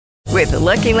With the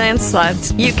Lucky Land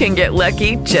Slots, you can get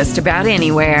lucky just about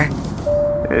anywhere.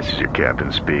 This is your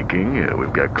captain speaking.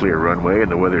 We've got clear runway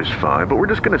and the weather's fine, but we're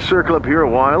just going to circle up here a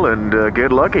while and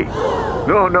get lucky.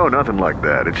 No, nothing like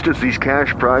that. It's just these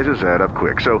cash prizes add up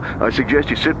quick. So I suggest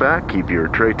you sit back, keep your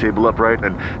tray table upright,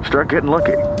 and start getting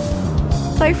lucky.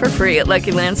 Play for free at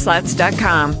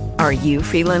LuckyLandSlots.com. Are you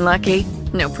feeling lucky?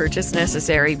 No purchase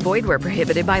necessary. Void where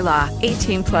prohibited by law.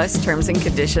 18 plus terms and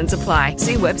conditions apply.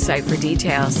 See website for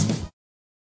details.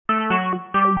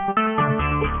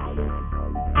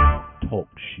 Talk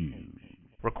shoes.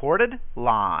 Recorded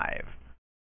live.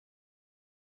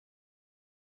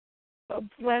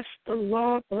 Bless the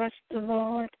Lord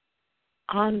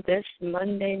on this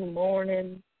Monday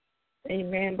morning.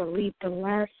 Amen. Believe the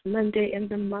last Monday in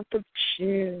the month of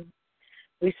June.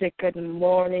 We say good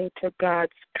morning to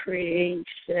God's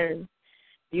creation.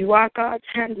 You are God's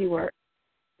handiwork.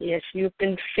 Yes, you've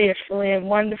been fearfully and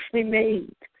wonderfully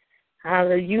made.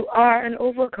 Hallelujah. You are an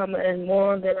overcomer and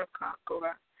more than a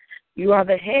conqueror. You are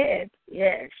the head.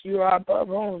 Yes, you are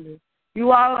above only.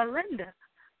 You are a lender.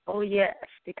 Oh, yes,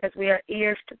 because we are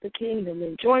heirs to the kingdom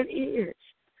and joint heirs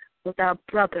with our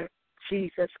brother,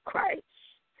 Jesus Christ.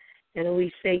 And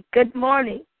we say good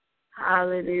morning.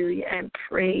 Hallelujah. And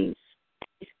praise.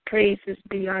 Praises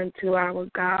be unto our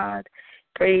God.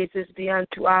 Praises be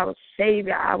unto our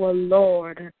Savior, our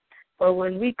Lord. For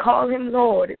when we call him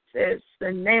Lord, it says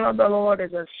the name of the Lord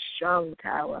is a strong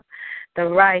tower. The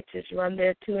righteous run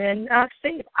thereto, and I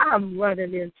say I'm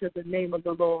running into the name of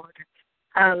the Lord.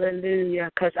 Hallelujah,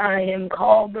 because I am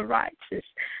called the righteous.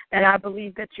 And I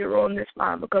believe that you're on this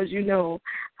line because you know,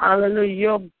 hallelujah,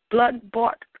 your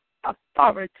blood-bought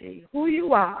authority, who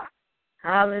you are.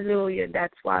 Hallelujah.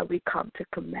 That's why we come to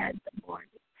command the morning.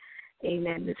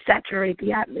 Amen. To saturate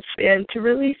the atmosphere and to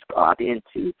release God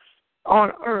into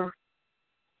on earth.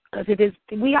 Because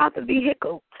we are the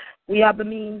vehicle. We are the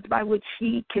means by which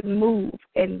he can move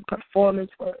and perform his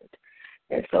word.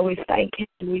 And so we thank him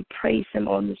and we praise him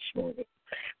on this morning.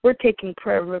 We're taking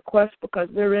prayer requests because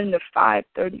we're in the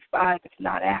 5:35, if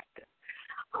not after,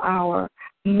 our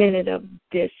minute of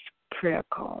this prayer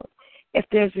call. If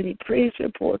there's any praise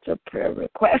reports or prayer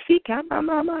requests,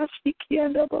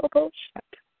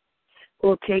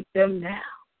 we'll take them now.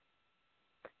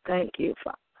 Thank you,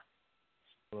 Father.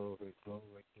 Glory,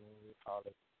 glory, glory.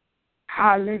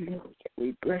 Hallelujah.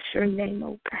 We bless your name,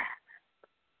 oh God.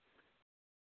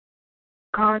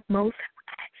 God most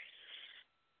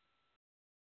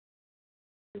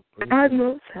high. God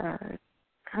most high.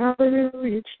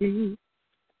 Hallelujah, Jesus.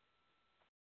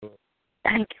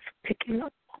 Thank you for picking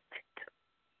up on it.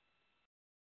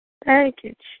 Thank you,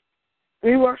 Jesus.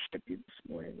 We worship you this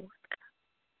morning, Lord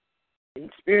God. In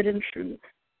spirit and truth.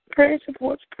 Praise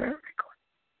reports, prayer requests.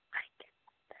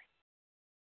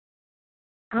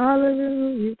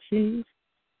 Hallelujah, Jesus.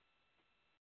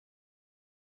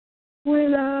 We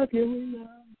love you, we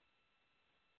love you.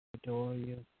 Adore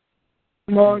you.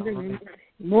 More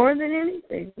than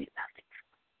anything, we love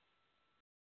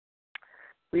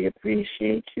you. We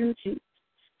appreciate you, Jesus.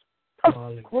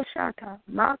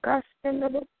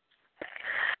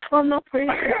 From no praise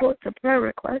report to prayer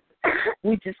request,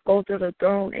 we just go to the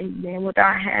throne, amen, with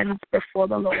our hands before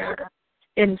the Lord.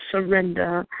 In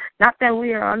surrender, not that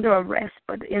we are under arrest,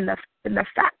 but in the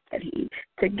fact that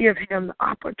to give him the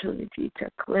opportunity to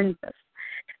cleanse us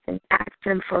and ask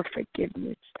him for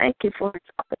forgiveness. Thank you for his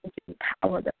cleansing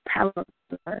power, the power of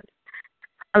the blood.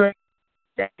 And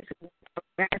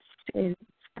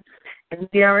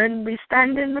we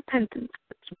stand in repentance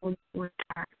this one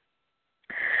time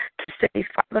to say,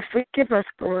 Father, forgive us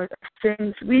for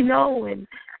sins we know and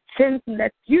sins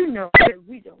that you know that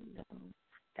we don't know.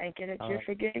 Thank you that you're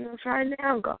forgiving us right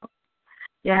now, God.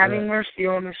 You're having mercy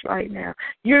on us right now.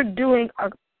 You're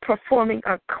performing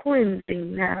a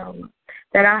cleansing now,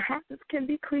 that our hands can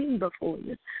be clean before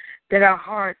you, that our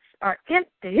hearts are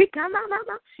empty,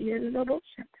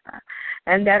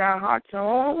 and that our hearts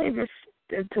are only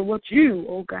receptive to what you,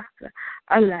 oh God,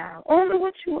 allow, only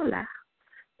what you allow.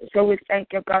 So we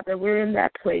thank you, God, that we're in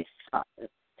that place, Father,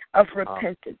 of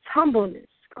repentance, humbleness,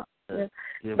 God,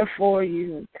 before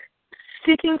you.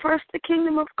 Seeking first the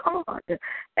kingdom of God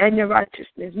and your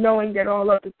righteousness, knowing that all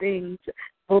other things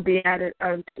will be added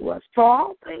unto us. For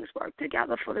all things work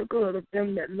together for the good of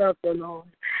them that love the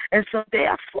Lord. And so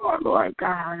therefore, Lord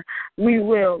God, we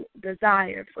will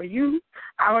desire for you.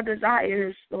 Our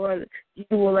desires, Lord, you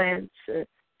will answer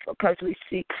because we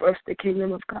seek first the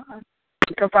kingdom of God.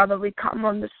 So, Father, we come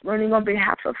on this morning on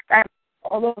behalf of families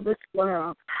all over this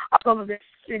world, all over this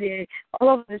city, all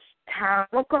over this town.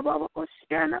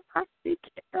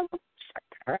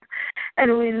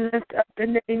 And we lift up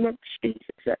the name of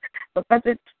Jesus because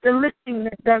it's the lifting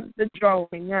that does the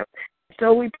drawing.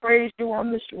 So we praise you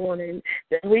on this morning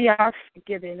that we are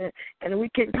forgiven and we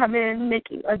can come in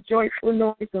making a joyful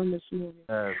noise on this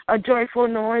morning. A joyful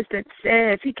noise that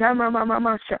says,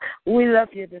 we love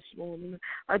you this morning.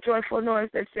 A joyful noise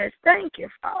that says, thank you,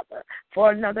 Father,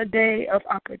 for another day of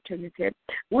opportunity.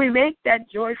 We make that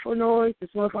joyful noise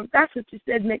this morning. That's what you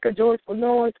said, make a joyful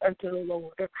noise unto the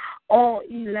Lord. All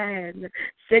ye land,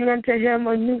 sing unto him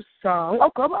a new song.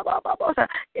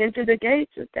 Into the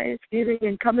gates of thanksgiving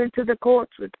and come into the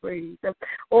courts with praise.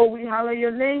 Oh, we holler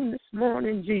your name this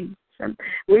morning, Jesus.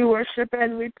 We worship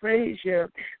and we praise you.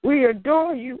 We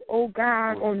adore you, oh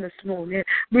God, on this morning.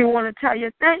 We want to tell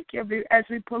you thank you as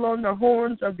we pull on the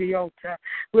horns of the altar.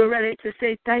 We're ready to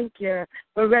say thank you.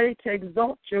 We're ready to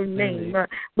exalt your name.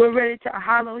 We're ready to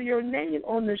hallow your name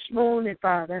on this morning,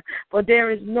 Father. For there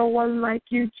is no one like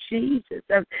you, Jesus.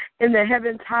 In the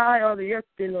heavens high or the earth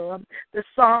below. The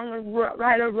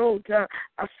songwriter wrote,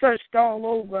 I searched all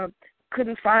over.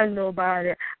 Couldn't find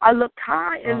nobody. I looked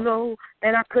high and low,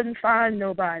 and I couldn't find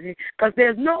nobody. Because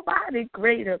there's nobody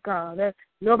greater, God.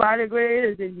 Nobody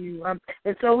greater than you. And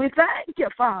so we thank you,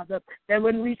 Father, that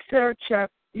when we search,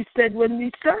 you said when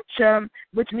we search,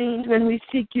 which means when we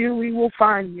seek you, we will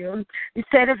find you. You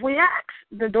said if we ask,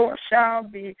 the door shall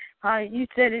be high. You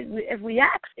said if we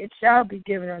ask, it shall be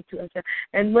given unto us.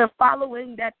 And we're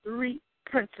following that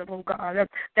principle, God,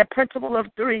 that principle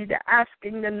of three, the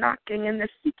asking, the knocking, and the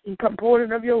seeking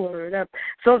component of your word.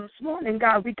 So this morning,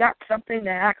 God, we got something to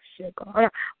ask you, God.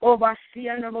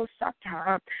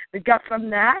 We got something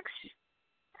to ask you.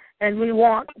 And we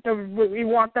want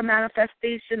the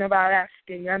manifestation of our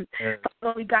asking. And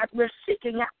Father, we're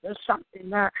seeking after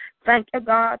something. Thank you,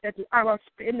 God, that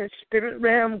in the spirit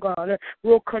realm, God,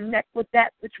 will connect with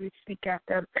that which we seek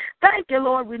after. Thank you,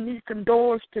 Lord. We need some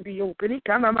doors to be open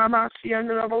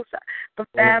for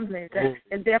families,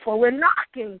 and therefore we're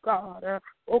knocking, God.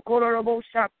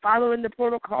 Following the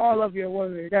protocol of your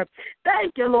word.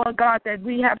 Thank you, Lord God, that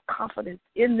we have confidence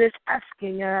in this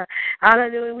asking.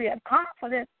 Hallelujah. We have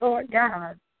confidence, Lord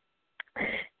God,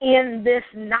 in this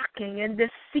knocking, in this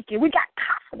seeking. We got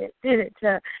confidence in it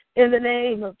in the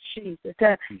name of Jesus.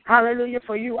 Hallelujah.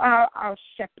 For you are our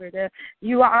shepherd.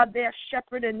 You are their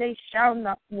shepherd, and they shall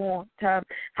not want.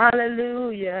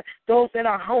 Hallelujah. Those that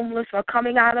are homeless are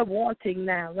coming out of wanting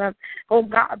now. Oh,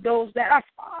 God, those that are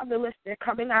fatherless, they're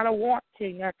coming out of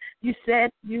wanting. You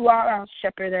said you are our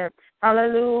shepherd.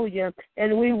 Hallelujah.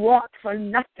 And we want for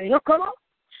nothing. Oh, come on.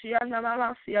 And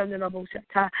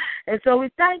so we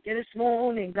thank you this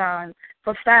morning, God,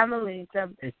 for families,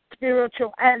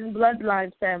 spiritual and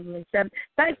bloodline families.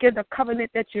 Thank you, the covenant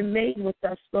that you made with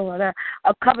us, Lord, a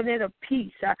covenant of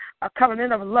peace, a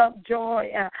covenant of love,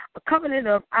 joy, a covenant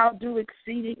of I'll do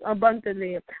exceeding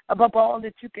abundantly above all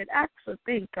that you can ask or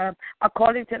think,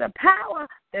 according to the power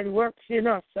that works in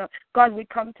us. God, we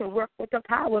come to work with the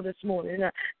power this morning,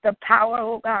 the power,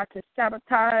 oh God, to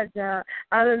sabotage,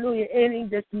 hallelujah, any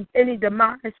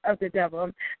demise of the devil.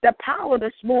 The power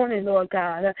this morning, Lord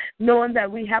God, knowing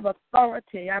that we have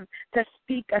authority to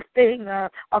speak a thing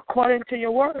according to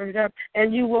your word,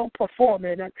 and you will perform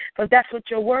it. Because that's what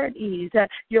your word is.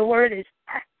 Your word is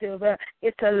active.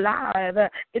 It's alive.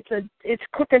 It's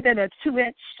quicker than a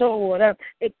two-edged sword.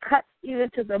 It cuts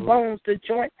even to the bones, the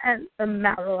joint, and the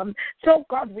marrow. So,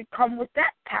 God, we come with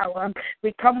that power.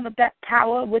 We come with that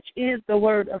power, which is the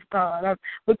word of God.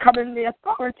 We come in the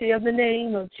authority of the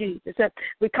name of Jesus.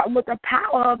 We come with the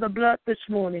power of the blood this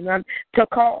morning to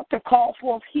call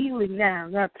forth healing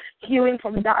now. Healing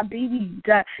from diabetes,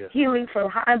 healing from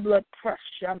high blood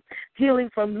pressure, healing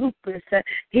from lupus,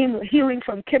 healing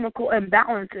from chemical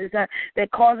imbalances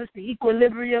that causes the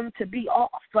equilibrium to be off.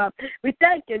 We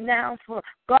thank you now for,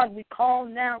 God, we call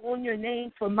now on your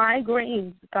name for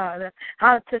migraines, God,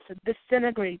 how to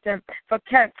disintegrate, for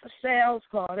cancer cells,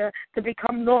 God, to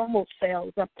become normal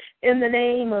cells, in the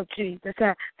name of Jesus,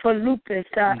 for lupus,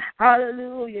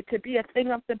 hallelujah, to be a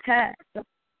thing of the past.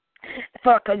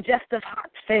 For congestive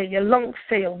heart failure, lung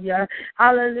failure,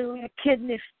 hallelujah,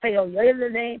 kidney failure, in the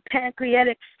name,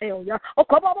 pancreatic failure. Oh,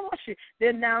 come on,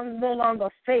 they're now no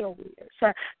longer failures.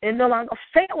 They're no longer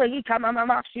failing.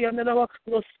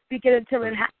 We'll speak it until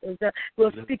it happens.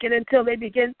 We'll speak it until they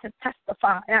begin to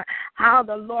testify how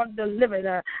the Lord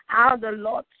delivered, how the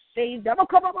Lord saved them. Oh,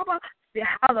 come on.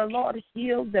 How the Lord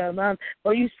healed them.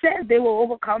 For you said they were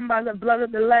overcome by the blood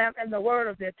of the Lamb and the word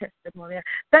of their testimony.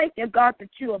 Thank you, God, that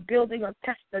you are building a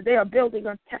testimony. They are building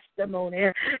a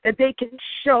testimony that they can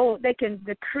show, they can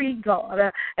decree,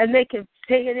 God, and they can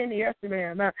say it in the earth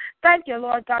realm. Thank you,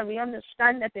 Lord God. We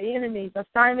understand that the enemy's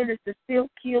assignment is to steal,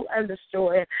 kill, and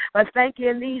destroy. But thank you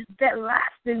in these last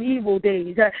and evil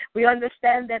days. We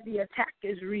understand that the attack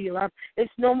is real.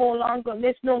 It's no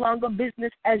longer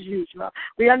business as usual.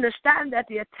 We understand that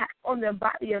the attack on the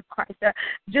body of Christ,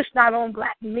 just not on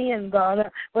black men, God,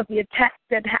 but the attack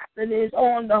that happened is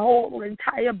on the whole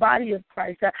entire body of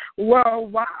Christ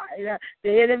worldwide.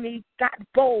 The enemy got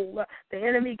bold. The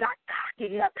enemy got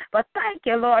cocky. But thank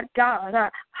you, Lord God.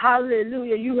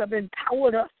 Hallelujah. You have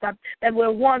empowered us that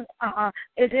we're one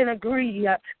is in agree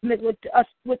with us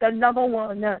with another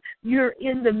one. You're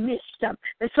in the midst.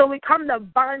 And so we come to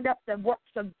bind up the works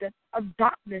of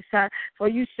darkness. For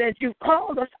you said you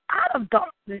called us out of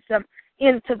darkness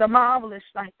into the marvelous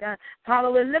light. Father,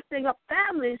 we're lifting up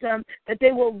families that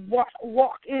they will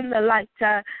walk in the light,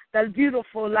 the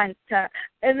beautiful light,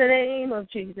 in the name of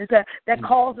Jesus, that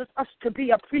causes us to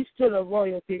be a priesthood of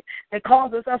royalty, that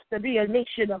causes us to be a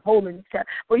nation of holiness.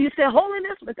 For you say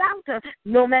holiness without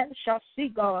no man shall see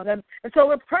God. And so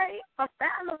we're praying for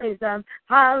families,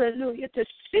 hallelujah, to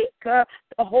seek the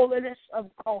holiness of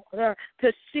God,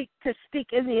 to speak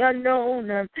in the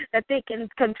unknown, that they can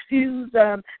confuse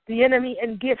the enemy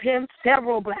and give him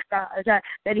several black eyes,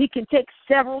 that he can take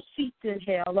several seats in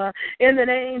hell, in the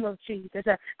name of Jesus.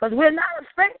 Because we're not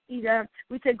afraid.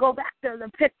 We say, go back to the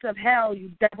pits of hell,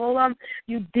 you devil,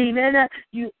 you demon,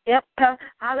 you imp,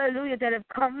 hallelujah, that have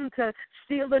come to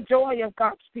steal the joy of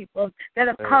God's people, that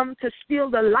have come to steal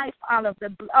the life out of the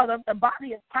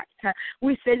body of Christ.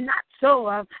 We say, not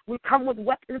so. We come with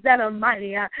weapons that are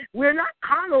mighty. We're not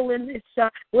carnal in this.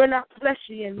 We're not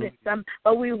fleshy in this.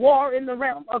 But we war in the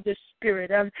realm of the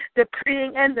Spirit,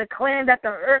 decreeing and declaring that the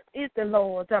earth is the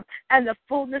Lord's, and the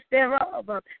fullness thereof,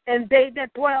 and they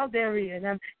that dwell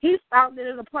therein. He founded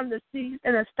it upon the seas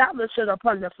and established it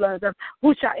upon the floods.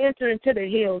 Who shall enter into the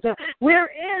hills? We're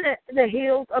in the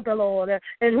hills of the Lord,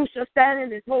 and who shall stand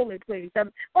in his holy place?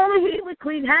 Only he with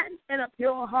clean hands and a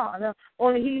pure heart.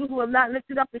 Only he who has not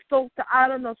lifted up his soul to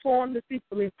idol nor sworn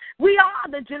deceitfully. We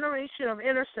are the generation of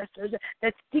intercessors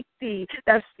that seek thee,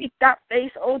 that seek thy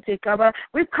face, O Jacob.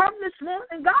 We've come this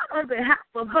morning, God, on behalf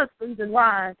of husbands and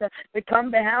wives. We come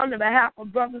on behalf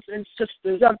of brothers and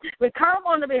sisters. We come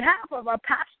on the behalf of our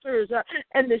pastors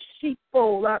and the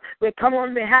sheepfold. We come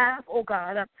on behalf, oh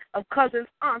God, of cousins,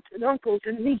 aunts, and uncles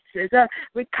and nieces.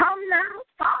 We come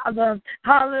now, Father,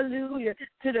 hallelujah,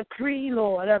 to decree,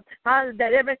 Lord,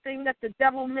 that everything that the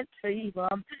devil meant for evil,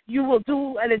 you will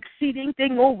do an exceeding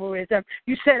thing over it.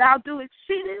 You said, I'll do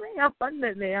exceedingly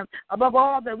abundantly above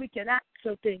all that we can ask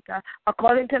or think,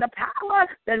 according to the power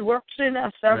that works in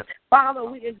us. Father,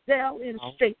 we excel in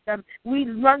strength. We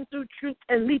run through truth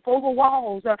and leap over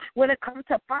walls when it comes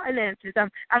to finances.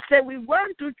 I said we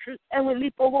run through truth and we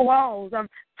leap over walls.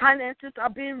 Finances are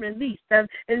being released.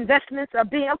 Investments are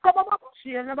being...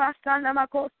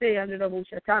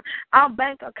 Our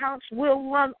bank accounts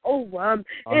will run over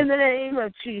in the name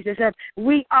of Jesus.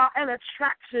 We are an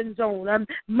attraction zone.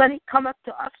 Money cometh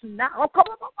to us now.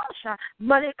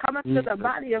 Money cometh to the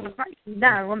body of Christ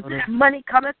now. Money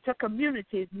cometh to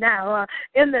communities now.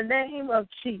 In the name of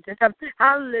Jesus.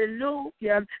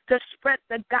 Hallelujah. To spread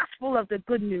the gospel of the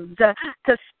good news.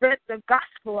 To spread the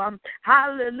gospel.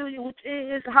 Hallelujah. Which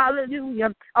is,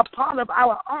 hallelujah, a part of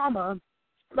our armor.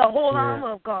 The whole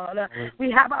armor of God. We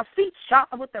have our feet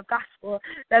shod with the gospel,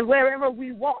 that wherever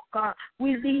we walk,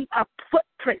 we leave a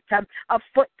footprint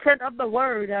of the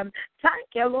word. Thank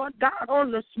you, Lord God,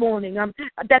 on this morning,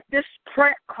 that this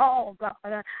prayer call,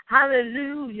 God,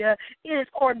 hallelujah, is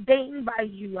ordained by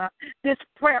you. This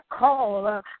prayer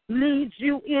call leads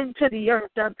you into the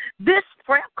earth. This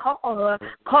prayer call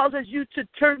causes you to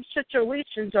turn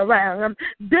situations around.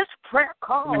 This prayer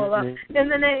call, in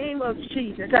the name of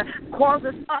Jesus,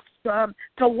 causes us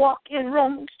to walk in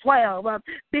Romans 12,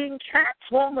 being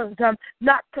transformed,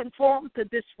 not conformed to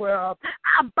this world.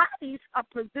 Our bodies are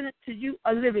presented to you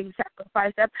a living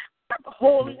sacrifice,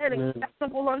 holy and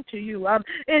acceptable unto you.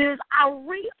 It is our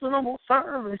reasonable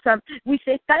service. We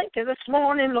say thank you this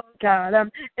morning, Lord God,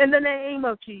 in the name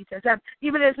of Jesus.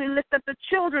 Even as we lift up the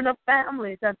children of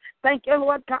families, thank you,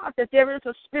 Lord God, that there is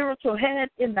a spiritual head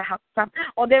in the house,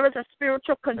 or there is a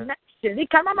spiritual connection.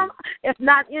 If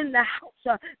not in the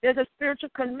house, there's a spiritual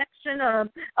connection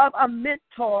of a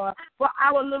mentor for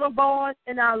our little boys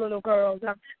and our little girls.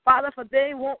 Father, for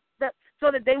they want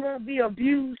so that they won't be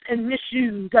abused and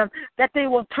misused, that they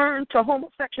will turn to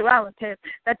homosexuality,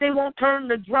 that they won't turn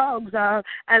to drugs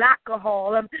and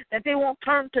alcohol, that they won't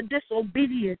turn to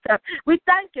disobedience. We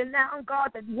thank you now, God,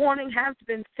 that warning has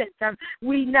been sent.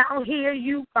 We now hear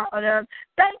you, Father.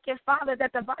 Thank you, Father,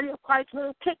 that the body of Christ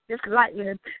won't take this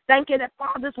lightly. Thank you that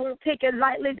fathers won't take it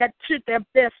lightly, that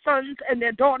their sons and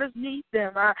their daughters need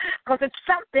them. Because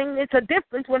it's a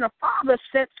difference when a father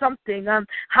said something.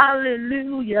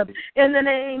 Hallelujah. In the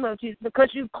name of Jesus, because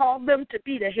you called them to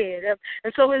be the head.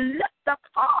 And so we lift up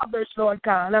fathers, Lord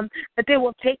God, that they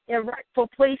will take their rightful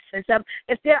places.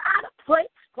 If they're out of place,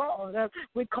 God,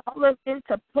 we call them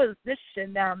into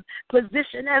position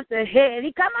as the head.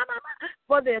 He come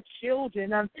for their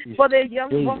children, for their young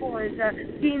boys,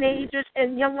 teenagers,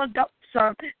 and young adults.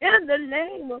 In the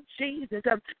name of Jesus,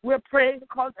 we're praying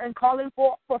and calling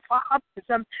for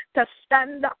fathers to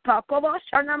stand up.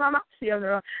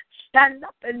 Stand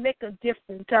up and make a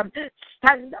difference.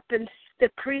 Stand up and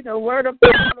decree the word of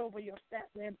God over your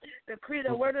family. Decree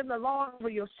the word of the Lord over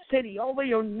your city, over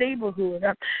your neighborhood.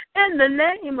 In the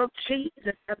name of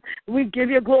Jesus, we give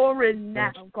you glory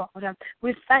now, God.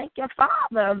 We thank you,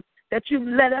 Father, that you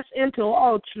led us into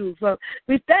all truth.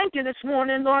 We thank you this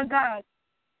morning, Lord God.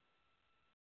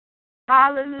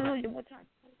 Hallelujah.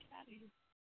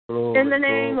 In the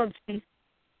name of Jesus.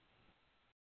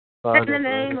 In the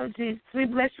name of Jesus, we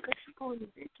bless you.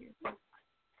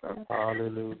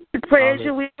 Hallelujah. We praise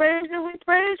you, we praise you, we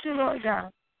praise you, Lord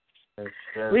God. Yes,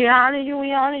 yes. We honor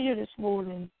you this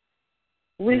morning.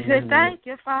 We say thank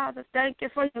you, Father. Thank you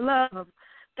for your love.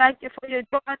 Thank you for your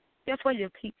joy. Thank you for your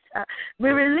peace. We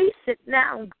release it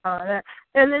now, God,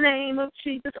 in the name of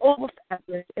Jesus, over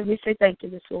families. And we say thank you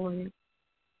this morning.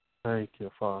 Thank you,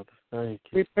 Father. Thank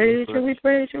you. We praise you, we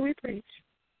praise you, we praise you.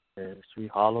 Yes, we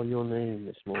hallow your name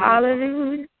this morning.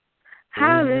 Hallelujah.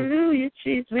 Hallelujah,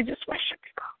 Jesus. We just worship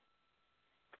you, God.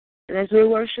 And as we're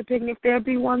worshiping, if there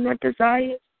be one that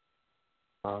desires,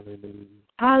 hallelujah.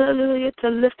 Hallelujah, to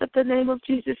lift up the name of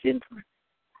Jesus in prayer.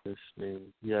 This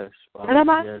name, yes, Father.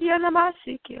 Yes.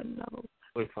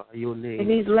 Glorify your name. In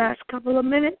these last couple of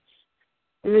minutes,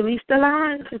 we release the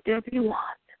lines if there be one.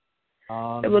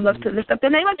 I would love to lift up the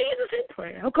name of Jesus in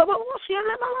prayer.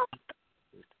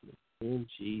 In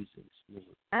Jesus'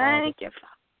 name. Thank you,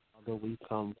 Father. Father, we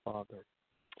come, Father,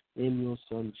 in your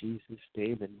Son Jesus'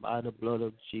 name and by the blood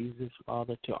of Jesus,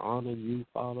 Father, to honor you,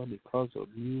 Father, because of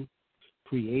you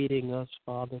creating us,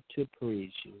 Father, to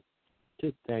praise you,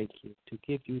 to thank you, to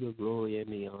give you the glory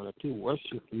and the honor, to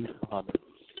worship you, Father,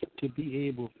 to be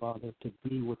able, Father, to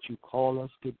be what you call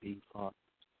us to be, Father.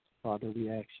 Father, we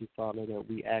ask you, Father, that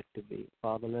we activate.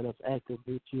 Father, let us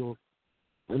activate your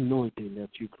anointing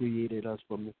that you created us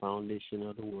from the foundation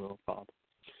of the world, Father.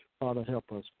 Father,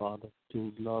 help us, Father,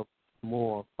 to love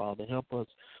more, Father. Help us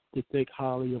to think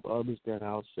highly of others than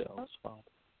ourselves, Father.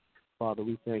 Father,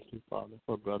 we thank you, Father,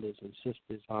 for brothers and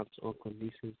sisters, aunts, uncles,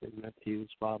 nieces, and nephews,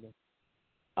 Father,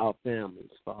 our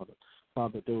families, Father.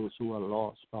 Father, those who are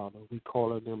lost, Father, we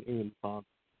call them in, Father.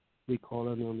 We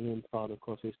calling them in, Father,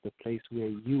 because it's the place where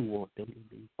you want them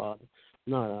to be, Father.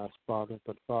 Not us, Father,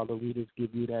 but, Father, we just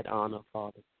give you that honor,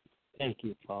 Father. Thank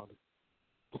you, Father,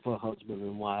 for husbands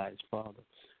and wives, Father,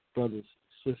 brothers,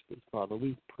 sisters, Father.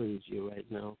 We praise you right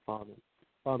now, Father.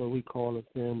 Father, we call the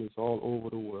families all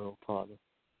over the world, Father,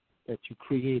 that you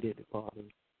created, Father,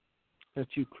 that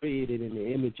you created in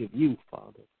the image of you,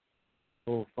 Father.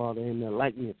 Oh, Father, in the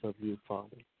likeness of you,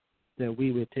 Father, that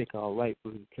we would take our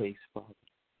rightful place, Father,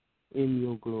 in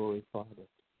your glory, Father.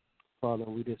 Father,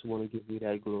 we just want to give you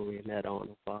that glory and that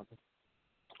honor, Father.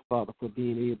 Father, for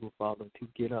being able, Father, to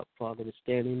get up, Father, to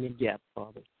stand in the gap,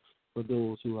 Father, for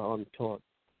those who are untaught,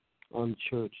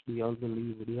 unchurched, the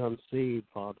unbeliever, the unsaved,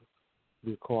 Father.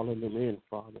 We're calling them in,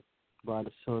 Father, by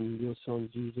the Son, your Son,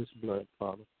 Jesus' blood,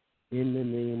 Father. In the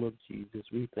name of Jesus,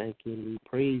 we thank you and we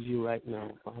praise you right now,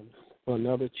 Father, for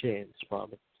another chance,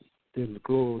 Father, to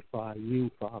glorify you,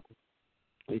 Father.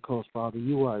 Because, Father,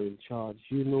 you are in charge.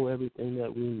 You know everything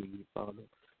that we need, Father.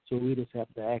 So we just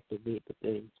have to activate the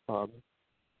things, Father,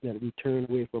 that we turn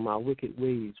away from our wicked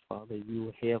ways, Father. You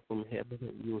will hear from heaven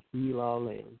and you will heal our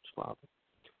lands, Father.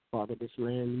 Father, this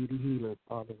land needs a healer,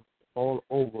 Father. All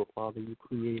over, Father, you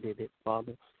created it,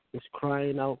 Father. It's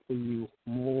crying out for you,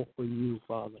 more for you,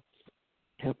 Father.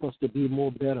 Help us to be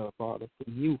more better, Father, for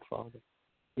you, Father.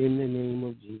 In the name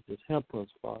of Jesus, help us,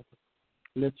 Father.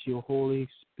 Let your Holy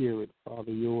Spirit,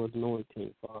 Father, your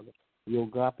anointing, Father, your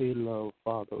agape love,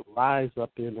 Father, rise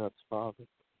up in us, Father,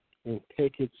 and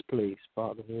take its place,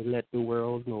 Father, and let the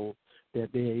world know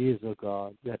that there is a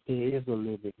God, that there is a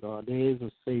living God, there is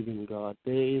a saving God,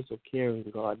 there is a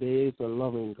caring God, there is a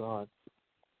loving God,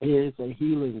 He is a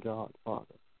healing God, Father.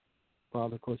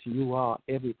 Father, because you are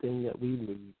everything that we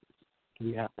need.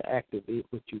 We have to activate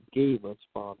what you gave us,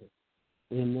 Father.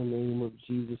 In the name of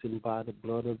Jesus and by the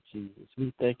blood of Jesus.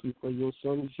 We thank you for your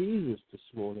son Jesus this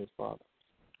morning, Father,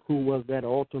 who was that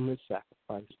ultimate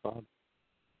sacrifice, Father.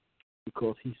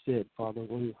 Because he said, Father,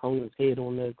 when he hung his head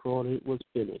on that cross, it was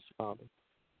finished, Father.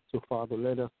 So, Father,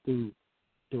 let us do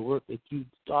the work that you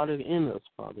started in us,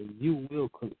 Father. You will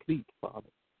complete, Father.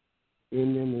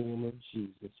 In the name of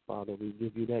Jesus, Father, we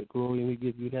give you that glory and we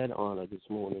give you that honor this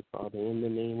morning, Father, in the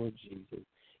name of Jesus.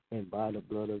 And by the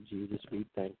blood of Jesus, we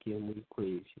thank you and we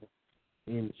praise you.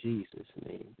 In Jesus'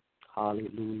 name,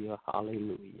 hallelujah,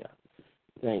 hallelujah.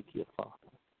 Thank you, Father.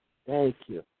 Thank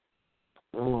you.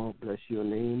 Oh, bless your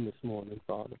name this morning,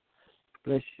 Father.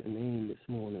 Bless your name this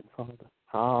morning, Father.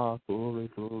 Ah, glory,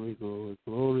 glory, glory,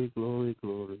 glory, glory,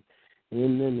 glory.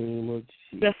 In the name of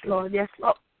Jesus. Yes, Lord. Yes,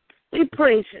 Lord. We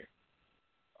praise you.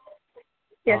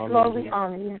 Yes, Hallelujah. Lord, we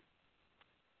honor you.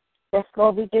 Yes,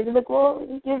 Lord, we give you the glory.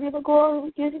 We give you the glory.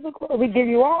 We give you the glory. We give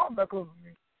you all the glory.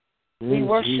 We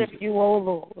worship Jesus. you, O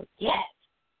Lord. Yes.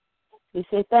 We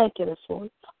say thank you this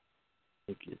morning.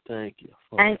 Thank you, thank you.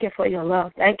 Father. Thank you for your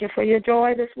love. Thank you for your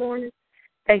joy this morning.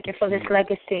 Thank you for this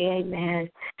legacy, amen.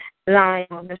 Lying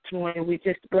on this morning, we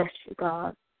just bless you,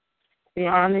 God. We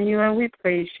honor you and we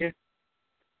praise you.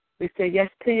 We say yes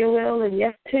to your will and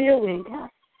yes to your way, God.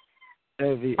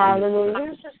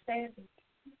 Hallelujah.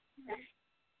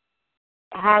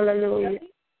 Hallelujah.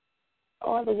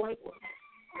 All the white ones.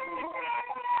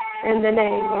 In the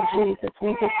name of Jesus,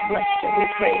 we just bless you. We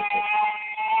praise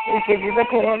you. We give you the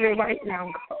glory right now,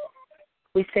 God.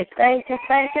 We say thank you,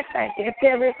 thank you, thank you. If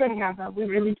there is another, we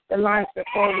release the lines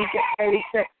before we get ready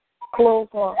to close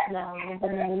off now in the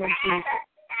name of Jesus.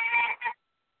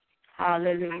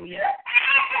 Hallelujah.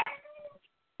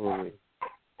 Glory.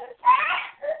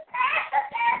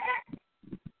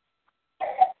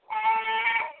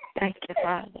 Thank you,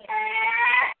 Father.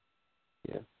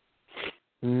 Yeah.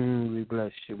 We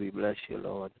bless you,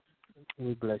 Lord.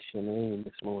 We bless your name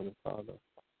this morning, Father.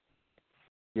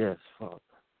 Yes, Father.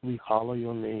 We hallow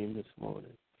your name this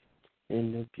morning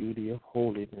in the beauty of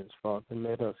holiness, Father.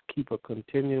 Let us keep a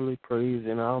continually praise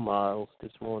in our mouths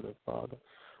this morning, Father,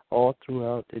 all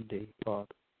throughout the day,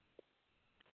 Father.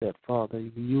 That, Father,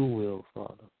 you will,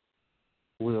 Father,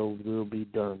 will be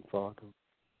done, Father,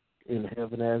 in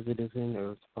heaven as it is in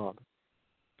earth, Father.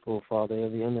 Oh, Father,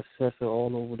 every intercessor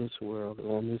all over this world,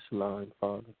 on this line,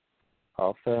 Father,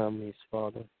 our families,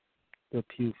 Father, the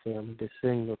Pugh family, the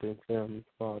Singleton family,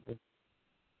 Father.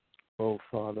 Oh,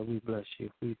 Father, we bless you.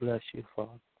 We bless you,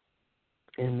 Father.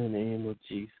 In the name of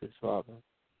Jesus, Father,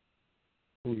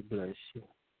 we bless you.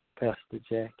 Pastor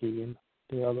Jackie and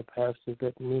the other pastors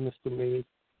that minister me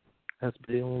has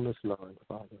been on this line,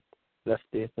 Father. Bless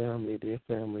their family. Their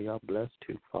family are blessed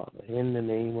too, Father. In the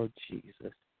name of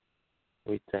Jesus,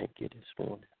 we thank you this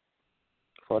morning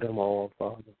for them all,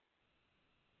 Father.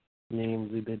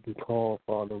 Names that didn't call,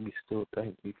 Father, we still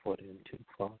thank you for them too,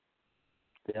 Father.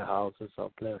 Their houses are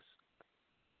blessed.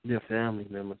 Their family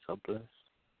members are blessed.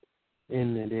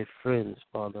 And their friends,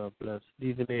 Father, are blessed.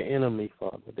 Even their enemy,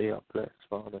 Father, they are blessed,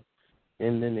 Father.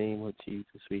 In the name of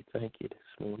Jesus, we thank you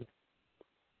this morning.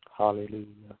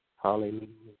 Hallelujah.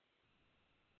 Hallelujah.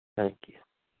 Thank you.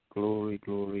 Glory,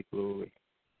 glory, glory.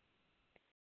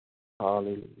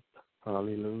 Hallelujah.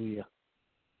 Hallelujah.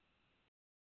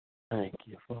 Thank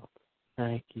you, Father.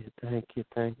 Thank you, thank you,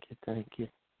 thank you, thank you.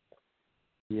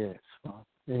 Yes, Father.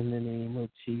 In the name of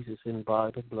Jesus and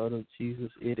by the blood of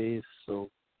Jesus, it is so.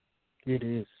 It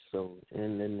is so.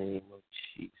 In the name of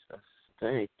Jesus.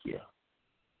 Thank you.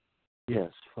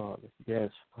 Yes, Father.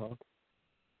 Yes, Father.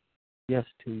 Yes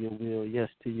to your will. Yes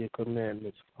to your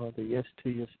commandments, Father. Yes to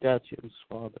your statutes,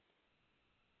 Father.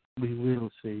 We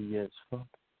will say yes, Father.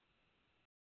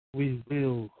 We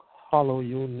will hallow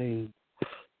your name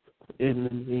in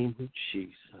the name of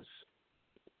Jesus.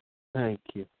 Thank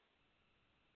you.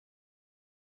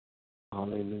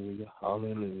 Hallelujah.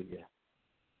 Hallelujah.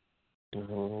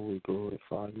 Oh, we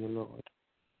glorify you, Lord.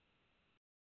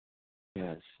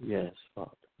 Yes, yes,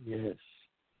 Father. Yes.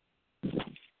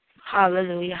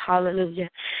 Hallelujah, hallelujah.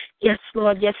 Yes,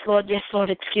 Lord, yes, Lord, yes, Lord.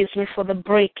 Excuse me for the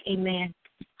break, amen.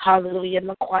 Hallelujah. In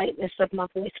the quietness of my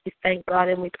voice, we thank God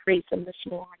and we praise him this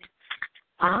morning.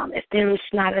 If there is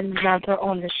not another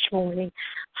on this morning,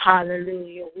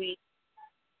 hallelujah, we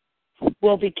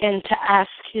will begin to ask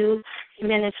you,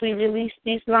 amen, as we release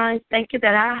these lines, thank you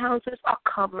that our houses are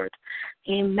covered,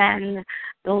 amen.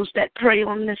 Those that pray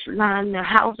on this line, their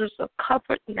houses are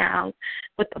covered now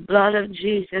with the blood of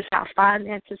Jesus. Our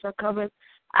finances are covered.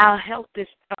 Our health is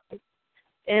covered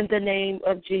in the name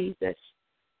of Jesus.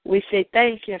 We say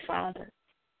thank you, Father.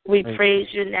 We praise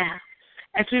you now.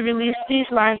 As we release these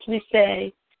lines, we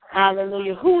say,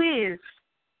 hallelujah. Who is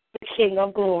the King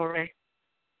of glory?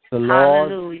 The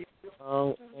Lord, hallelujah.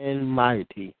 Strong and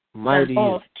mighty. Mighty.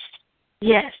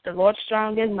 Yes, the Lord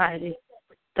strong and mighty.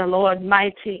 The Lord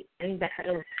mighty in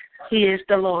battle. He is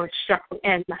the Lord strong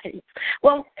and mighty.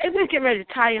 Well, if we get ready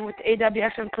to tie in with the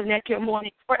AWFM Connect Your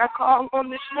Morning prayer call on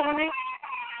this morning.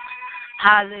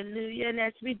 Hallelujah. And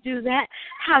as we do that,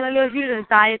 hallelujah, if you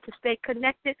desire to stay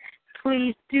connected,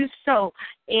 please do so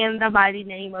in the mighty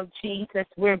name of Jesus.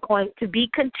 We're going to be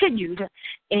continued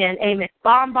in, amen,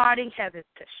 bombarding heaven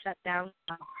to shut down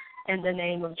in the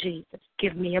name of Jesus.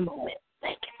 Give me a moment.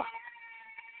 Thank you, Father.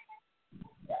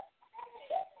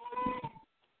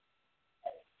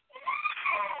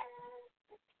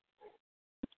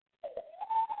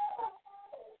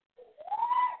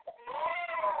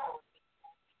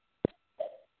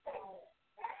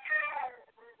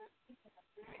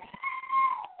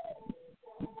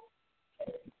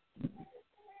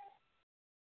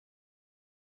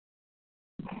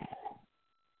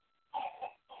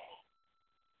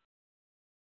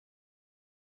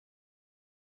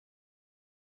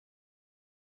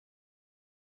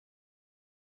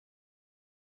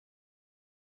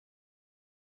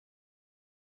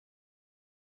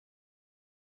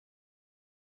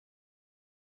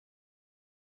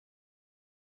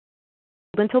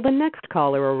 Until the next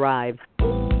caller arrives.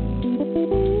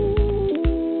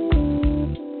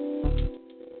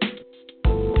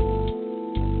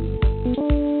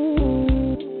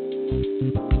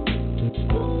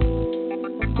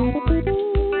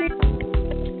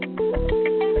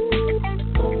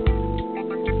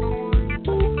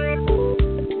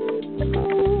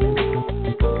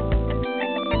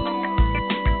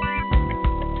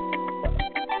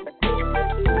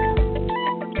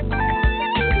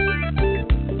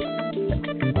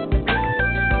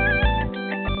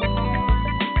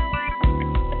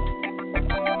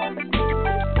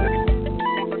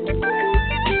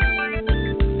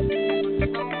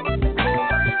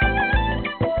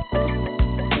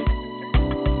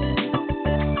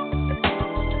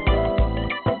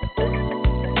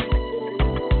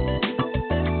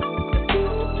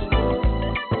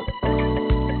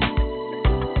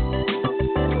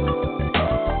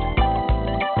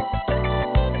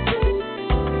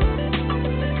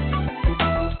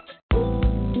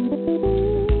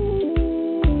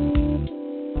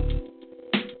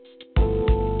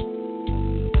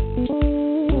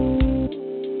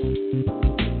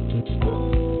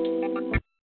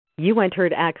 You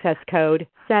entered access code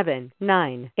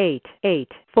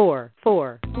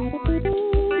 798844.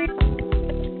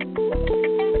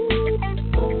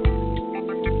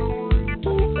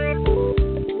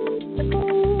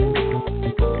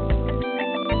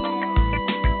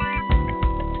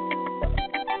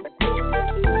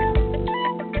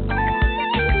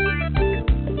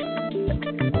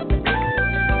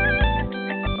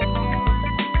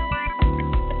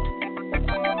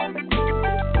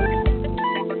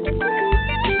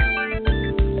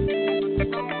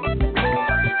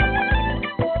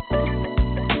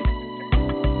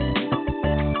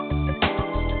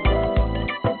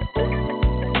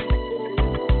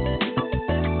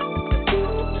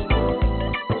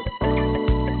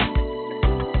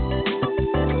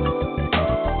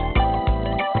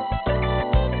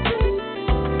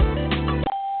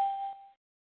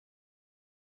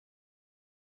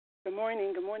 Good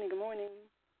morning, good morning, good morning.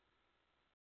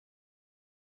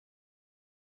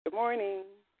 Good morning.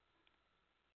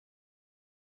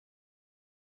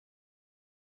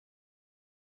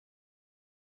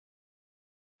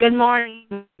 Good morning.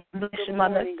 Bless Good your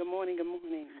mother. morning, good morning, good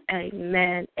morning.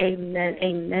 Amen, amen,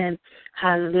 amen.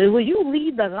 Hallelujah. Will you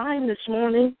lead the line this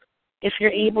morning if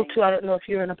you're able to? I don't know if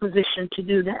you're in a position to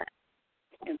do that.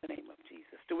 In the name of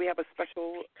Jesus. Do we have a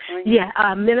special time?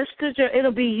 Yeah, Minister,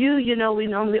 it'll be you. You know, we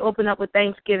normally open up with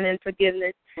thanksgiving and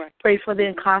forgiveness. Right. Pray for the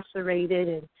incarcerated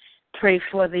and pray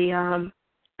for the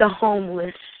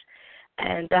homeless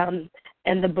and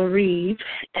the bereaved.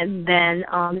 And then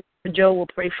Joe will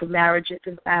pray for marriages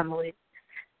and families.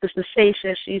 Sister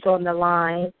Stacia, she's on the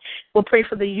line. We'll pray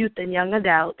for the youth and young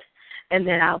adult, and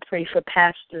then I'll pray for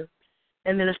Pastor.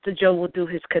 And Minister Joe will do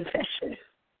his confession.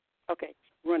 Okay.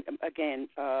 Run them again.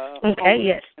 Okay,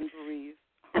 yes. And bereaved.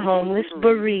 Homeless,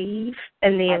 bereaved,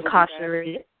 and the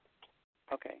incarcerated.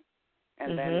 Okay.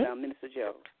 And then Minister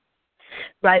Joe.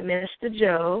 Right, Minister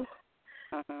Joe.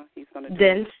 He's going to do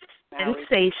Then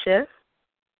Stacia.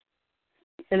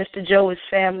 Minister Joe is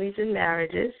families and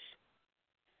marriages.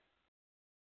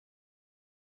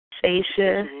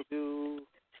 Stacia,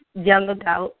 young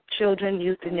adult, children,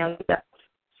 youth, and young adults.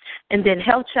 And then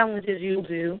health challenges you'll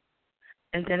do.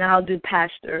 And then I'll do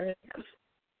pastor.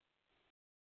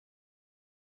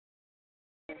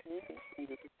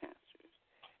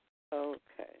 Okay.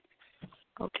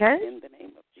 Okay? In the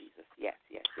name of Jesus. Yes.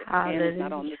 Hallelujah. Ann is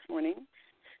not on this morning.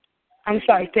 I'm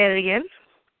sorry, say it again.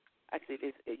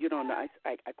 Actually, you don't know.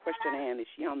 I question Ann. Is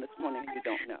she on this morning? You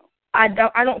don't know. I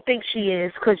don't think she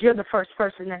is, because you're the first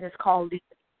person that has called in.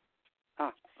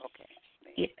 Ah, okay.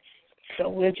 Yeah. So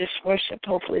we'll just worship.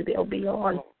 Hopefully they'll be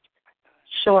on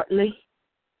shortly.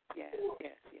 Yes.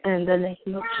 In the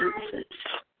name of Jesus.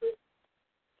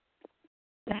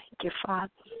 Thank you,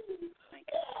 Father. Thank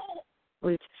you.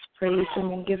 We just praise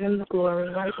him and give him the glory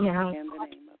right now. In the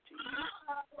name of Jesus.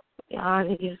 We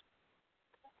honor you.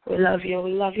 We love you.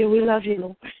 We love you. We love you,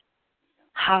 Lord.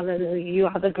 Hallelujah. You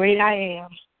are the great I am.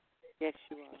 Yes,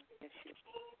 you are. Yes, you are.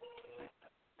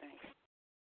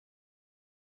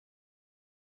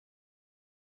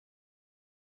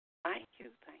 Thank you.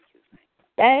 Thank you.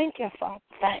 Thank you, Father.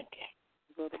 Thank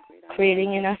you.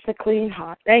 Creating in us a clean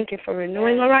heart. Thank you for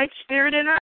renewing a right spirit in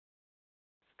us.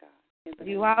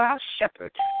 You are our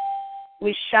shepherd.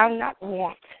 We shall not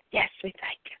want. Yes, we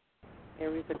thank you.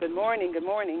 There is a good morning. Good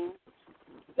morning.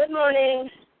 Good morning.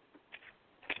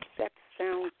 That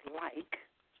sounds like.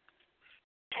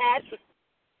 Pat.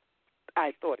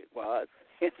 I thought it was.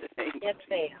 Yes, ma'am.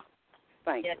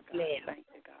 Thank yes, you, God. ma'am. Thank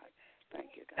you, God. Thank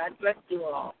you, God. God bless you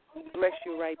all. Bless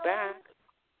you right back.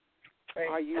 Praise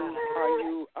Are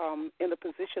you God. in a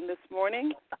position this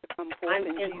morning to come forth? I'm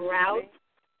en route.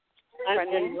 I'm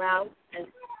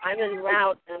en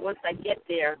route, and once I get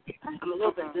there, I'm a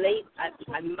little bit late.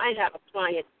 I might have a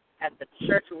client at the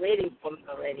church waiting for me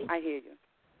already. I hear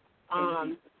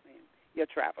you. You're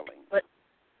traveling. But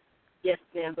yes,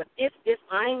 ma'am. But if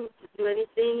I'm to do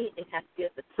anything, it has to be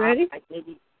at the top, like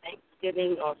maybe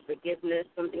Thanksgiving or forgiveness,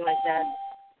 something like that.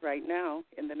 Right now,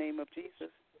 in the name of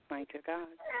Jesus, thank you, God.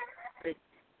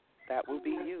 That will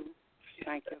be you.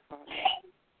 Thank you, Father.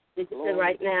 Did you say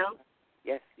right now?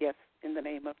 Yes, in the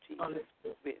name of Jesus.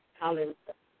 Hallelujah.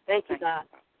 Thank you, God.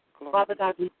 Father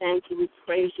God, we thank you, we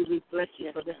praise you, we bless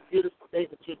you for this beautiful day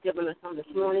that you've given us on this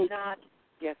morning, God.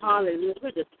 Yes. Hallelujah.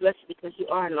 We're just blessed because you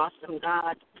are an awesome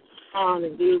God.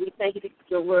 Hallelujah. We thank you because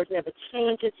your word never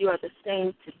changes. You are the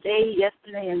same today,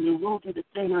 yesterday, and you will be the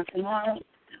same on tomorrow.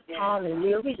 Yes.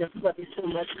 Hallelujah. We just love you so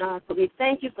much, God. So we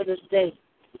thank you for this day.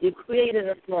 You created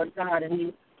us, Lord God, and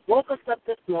you woke us up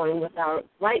this morning with our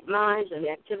right minds and the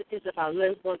activities of our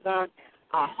limbs, Lord God.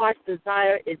 Our heart's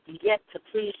desire is yet to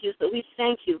please you. So we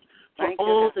thank you for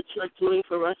all that you are doing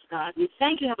for us, God. We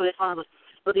thank you, Heavenly Father,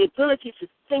 for the ability to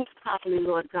think properly,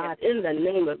 Lord God, in the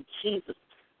name of Jesus.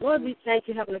 Lord, we thank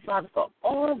you, Heavenly Father, for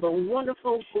all the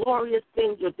wonderful, glorious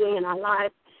things you're doing in our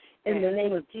lives. In the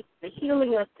name of Jesus, for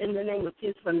healing us in the name of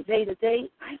Jesus from day to day.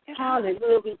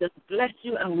 Hallelujah. We just bless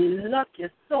you and we love you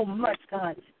so much,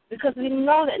 God, because we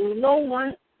know that no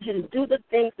one can do the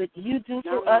things that you do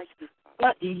for us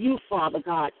but you, Father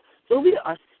God. So we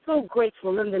are so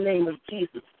grateful in the name of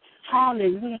Jesus.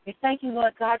 Hallelujah. We thank you,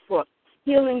 Lord God, for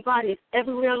healing bodies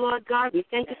everywhere, Lord God. We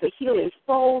thank you for healing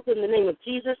souls in the name of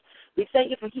Jesus. We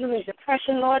thank you for healing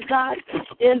depression, Lord God.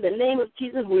 In the name of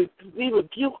Jesus, we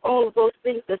rebuke all of those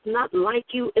things that's not like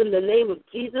you in the name of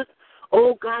Jesus.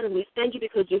 Oh, God, and we thank you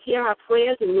because you hear our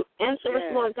prayers and you answer us,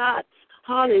 Lord God.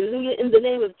 Hallelujah. In the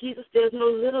name of Jesus, there's no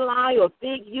little I or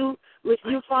big you. With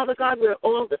you, Father God, we're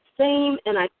all the same.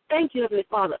 And I thank you, Heavenly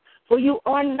Father, for you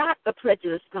are not a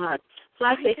prejudiced God. So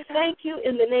I say thank you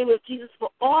in the name of Jesus for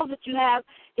all that you have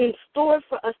in store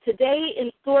for us today,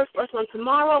 in store for us on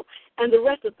tomorrow, and the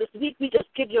rest of this week. We just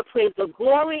give your praise, the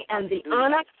glory, and the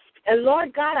honor. And,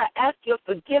 Lord God, I ask your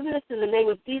forgiveness in the name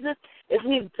of Jesus. If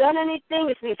we've done anything,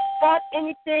 if we've thought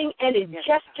anything, any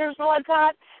gestures, Lord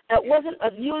God, that wasn't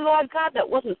of you, Lord God, that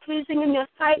wasn't pleasing in your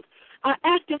sight, I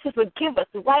ask you to forgive us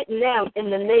right now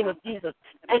in the name of Jesus.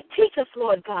 And teach us,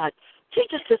 Lord God. Teach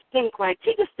us to think right.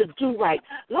 Teach us to do right.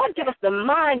 Lord, give us the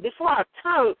mind before our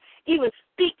tongue even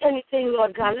speak anything,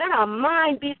 Lord God. Let our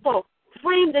mind be so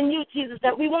framed in you, Jesus,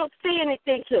 that we won't say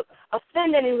anything to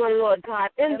offend anyone, Lord God,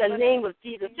 in the name of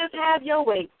Jesus. Just have your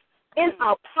way in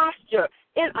our posture,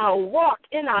 in our walk,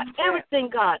 in our everything,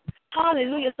 God.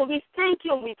 Hallelujah. So we thank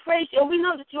you and we praise you, and we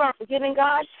know that you are forgiving,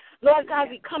 God. Lord God,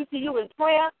 we come to you in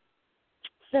prayer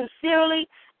sincerely,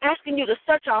 asking you to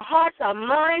search our hearts, our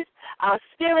minds, our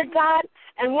spirit, God.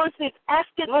 And once we've asked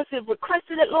it, once we've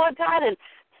requested it, Lord God, and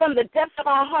from the depths of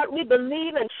our heart, we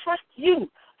believe and trust you,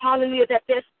 hallelujah, that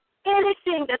there's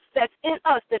anything that's in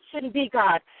us that shouldn't be,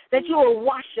 God, that you will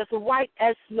wash us white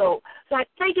as snow. So I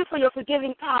thank you for your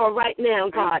forgiving power right now,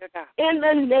 God, in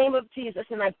the name of Jesus.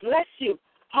 And I bless you,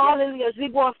 Hallelujah. As we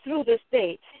walk through this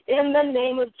day, in the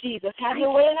name of Jesus, have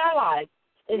your way in our lives.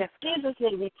 In Jesus'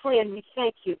 name we pray and we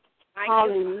thank you.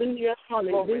 Hallelujah,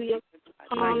 hallelujah,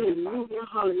 hallelujah,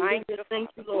 hallelujah. Thank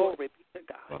you, Lord. Glory be to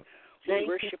God. We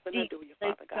worship and adore you,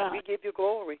 Father God. We give you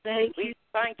glory. We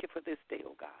thank you for this day,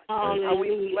 oh God.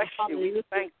 We bless you. We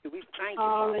thank you. We thank you,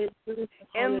 Father.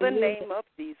 In the name of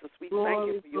Jesus, we thank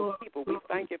you for your people. We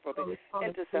thank you for the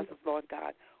intercessors, Lord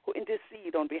God, who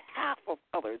intercede on behalf of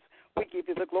others. We give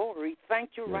you the glory.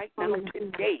 Thank you right now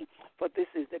today, for this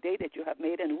is the day that you have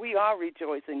made, and we are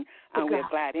rejoicing, and we're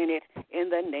glad in it. In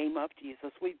the name of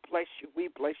Jesus, we bless you. We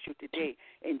bless you today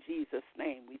in Jesus'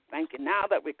 name. We thank you. Now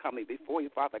that we're coming before you,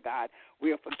 Father God,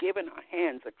 we are forgiven. Our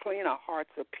hands are clean. Our hearts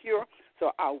are pure.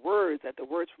 So our words, at the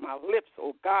words from our lips,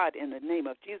 oh God, in the name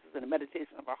of Jesus and the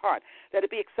meditation of our heart, that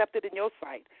it be accepted in your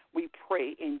sight. We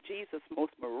pray in Jesus'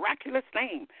 most miraculous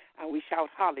name, and we shout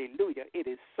hallelujah. It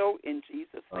is so in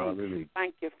Jesus' name. Hallelujah.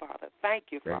 Thank you, Father. Thank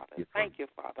you, Father. Thank you,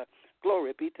 Father.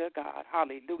 Glory be to God.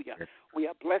 Hallelujah. We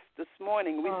are blessed this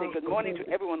morning. We say good morning to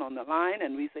everyone on the line,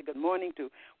 and we say good morning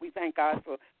we thank God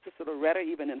for Sister Loretta,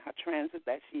 even in her transit,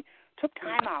 that she took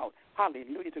time out,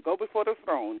 hallelujah, to go before the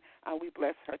throne, and we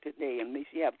bless her today. And may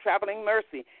she have traveling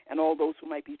mercy and all those who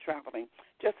might be traveling.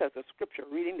 Just as a scripture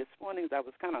reading this morning, as I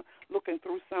was kind of looking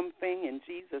through something in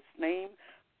Jesus' name,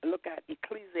 look at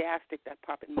Ecclesiastic, that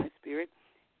popped in my spirit.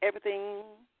 Everything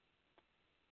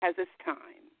has its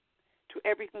time. To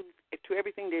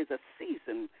everything there's a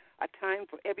season, a time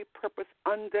for every purpose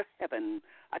under heaven,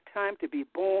 a time to be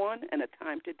born and a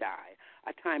time to die,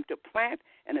 a time to plant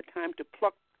and a time to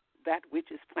pluck that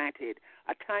which is planted,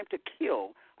 a time to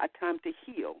kill, a time to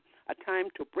heal, a time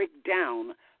to break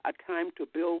down, a time to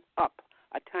build up,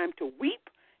 a time to weep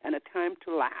and a time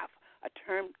to laugh, a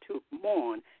time to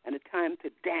mourn and a time to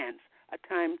dance, a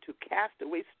time to cast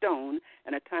away stone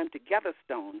and a time to gather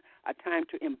stone, a time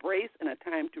to embrace and a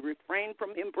time to refrain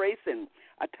from embracing,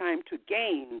 a time to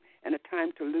gain and a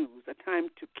time to lose, a time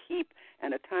to keep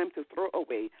and a time to throw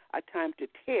away, a time to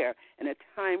tear and a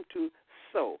time to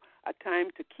sow, a time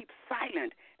to keep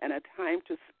silent and a time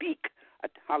to speak.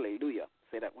 Hallelujah.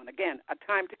 Say that one again. A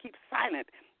time to keep silent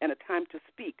and a time to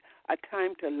speak, a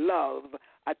time to love,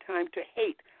 a time to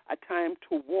hate, a time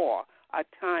to war, a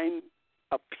time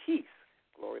of peace.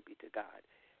 Glory be to God.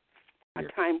 A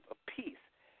time of peace.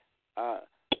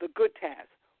 The good task.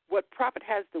 What profit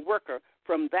has the worker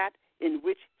from that in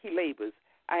which he labors?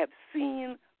 I have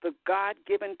seen the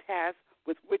God-given task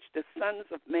with which the sons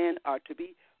of men are to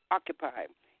be occupied.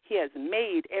 He has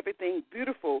made everything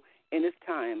beautiful in his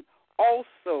time.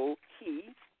 Also, he,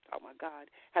 oh my God,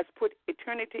 has put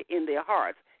eternity in their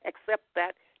hearts, except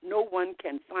that no one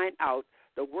can find out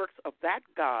the works of that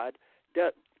God,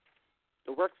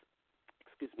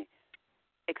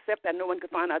 except that no one can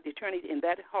find out the eternity in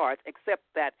that heart, except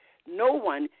that no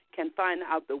one can find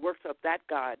out the works of that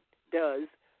God does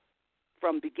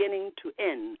from beginning to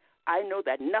end. I know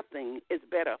that nothing is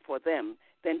better for them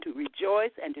than to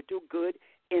rejoice and to do good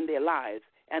in their lives,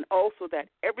 and also that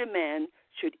every man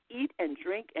should eat and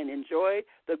drink and enjoy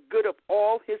the good of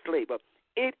all his labor.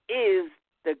 It is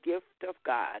the gift of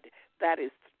God. That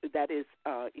is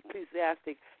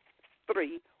Ecclesiastic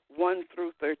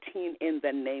 3:1-13 in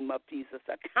the name of Jesus.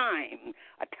 A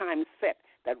time set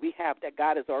that we have, that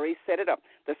God has already set it up.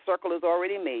 The circle is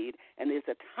already made, and there's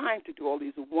a time to do all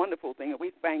these wonderful things. And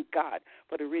we thank God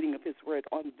for the reading of his word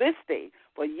on this day.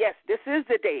 For yes, this is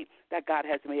the day that God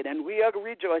has made, and we are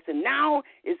rejoicing. Now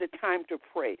is the time to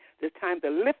pray. The time to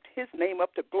lift his name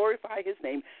up, to glorify his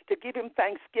name, to give him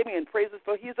thanksgiving and praises,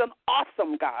 for he's an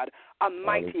awesome God, a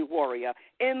mighty warrior.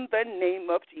 In the name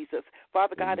of Jesus,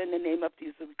 Father God, in the name of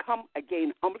Jesus, we come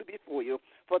again humbly before you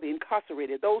for the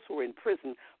incarcerated, those who are in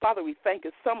prison. Father, we thank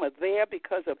you. Some are there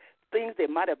because of things they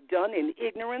might have done in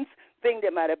ignorance, things they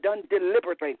might have done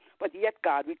deliberately. But yet,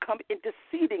 God, we come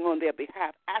interceding on their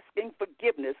behalf, asking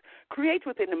forgiveness. Create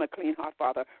within them a clean heart,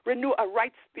 Father. Renew a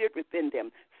right spirit within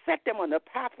them. Set them on the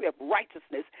pathway of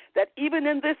righteousness, that even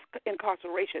in this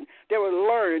incarceration, they will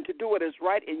learn to do what is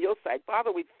right in your sight.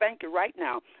 Father, we thank you right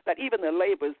now that even the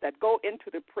laborers that go into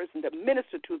the prison to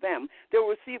minister to them, they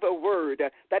will receive a word,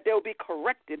 that they will be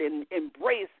corrected and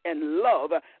embraced and love.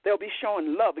 They'll be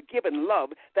shown love, given love,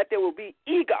 that they will be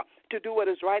eager to do what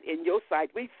is right in your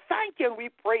sight. We thank you and we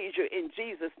praise you in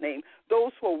Jesus' name.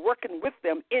 Those who are working with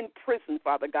them in prison,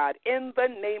 Father God, in the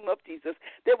name of Jesus,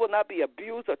 they will not be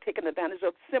abused or taken advantage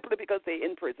of simply because they're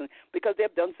in prison, because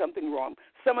they've done something wrong.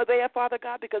 Some are there, Father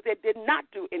God, because they did not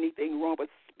do anything wrong, but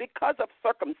because of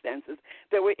circumstances,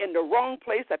 they were in the wrong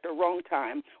place at the wrong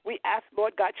time. We ask,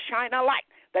 Lord God, shine a light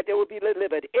that they will be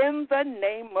delivered. In the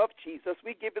name of Jesus,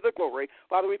 we give you the glory.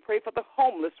 Father, we pray for the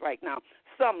homeless right now.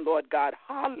 some, Lord God,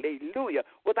 hallelujah,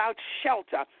 without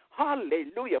shelter.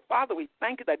 Hallelujah. Father, we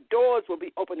thank you that doors will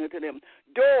be open unto them.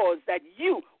 Doors that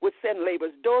you would send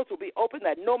laborers. Doors will be open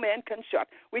that no man can shut.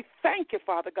 We thank you,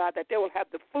 Father God, that they will have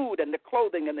the food and the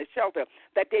clothing and the shelter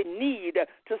that they need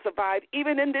to survive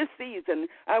even in this season.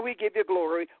 And we give you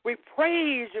glory. We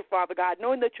praise you, Father God,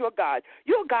 knowing that you're God.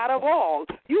 You're God of all.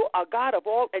 You are God of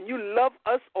all, and you love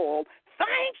us all.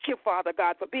 Thank you, Father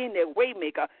God, for being their way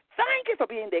maker. Thank you for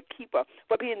being their keeper,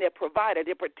 for being their provider,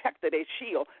 their protector, their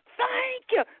shield. Thank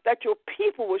you that your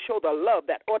people will show the love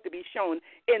that ought to be shown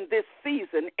in this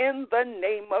season in the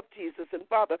name of Jesus. And,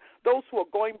 Father, those who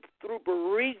are going through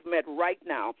bereavement right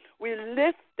now, we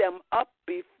lift them up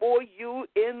before you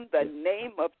in the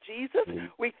name of Jesus.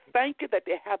 We thank you that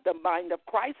they have the mind of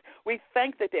Christ. We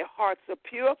thank that their hearts are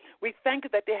pure. We thank you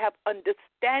that they have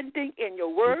understanding in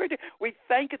your word. We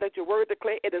thank you that your word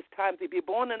declares it is time to be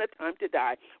born and a time to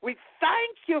die. We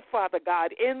thank you, Father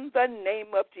God, in the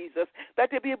name of Jesus, that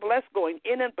they be blessed going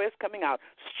in and blessed coming out.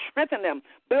 Strengthen them.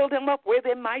 Build them up where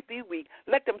they might be weak.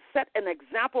 Let them set an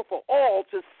example for all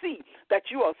to see that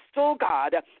you are still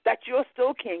God, that you're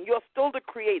still King, you're still the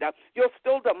Creator, you're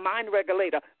still the mind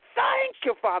regulator. Thank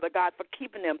you, Father God, for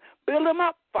keeping them. Build them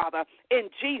up, Father. In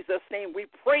Jesus' name, we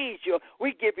praise you.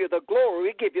 We give you the glory.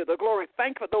 We give you the glory.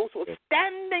 Thank you for those who are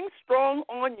standing strong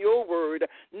on your word,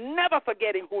 never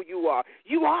forgetting who you are.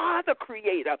 You are the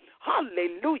creator.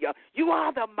 Hallelujah. You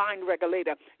are the mind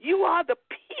regulator. You are the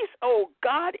peace, oh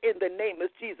God, in the name of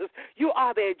Jesus. You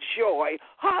are their joy.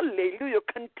 Hallelujah.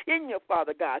 Continue,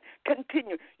 Father God.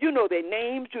 Continue. You know their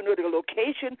names. You know their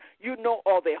location. You know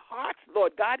all their hearts,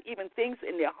 Lord God, even things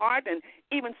in their heart, and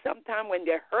even sometime when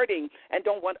they're hurting and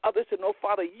don't want others to know,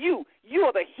 Father, you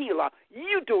are the healer.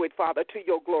 You do it, Father, to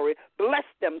your glory. Bless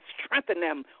them, strengthen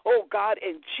them. Oh, God,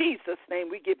 in Jesus' name,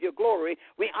 we give you glory.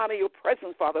 We honor your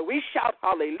presence, Father. We shout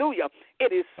hallelujah.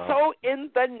 It is so in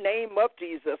the name of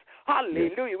Jesus.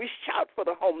 Hallelujah. We shout for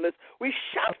the homeless. We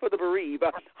shout for the bereaved.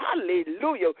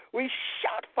 Hallelujah. We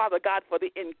shout, Father God, for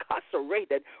the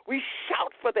incarcerated. We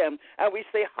shout for them, and we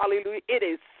say hallelujah. It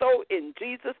is so in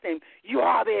Jesus' name. You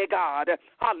are their God.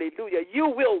 Hallelujah. You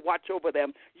will watch over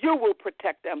them. You will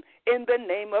protect them. In the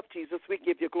name of Jesus, we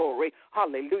give you glory.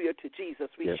 Hallelujah to Jesus.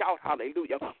 We shout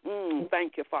hallelujah.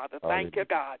 Thank you, Father. Thank you,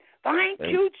 God. Thank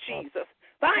you, Jesus.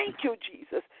 Thank you,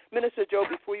 Jesus. Minister Joe,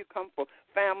 before you come for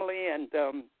family and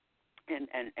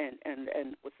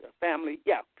what's that? Family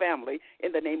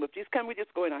in the name of Jesus. Can we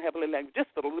just go in our heavenly language just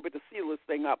for a little bit to seal this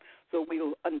thing up so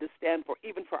we'll understand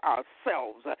even for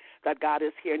ourselves that God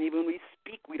is here, and even when we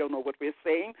speak we don't know what we're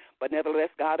saying, but nevertheless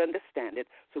God understands it.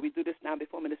 So we do this now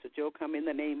before Minister Joe come in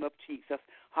the name of Jesus.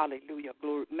 Hallelujah.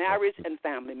 Glory. Marriage and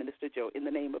family, Minister Joe, in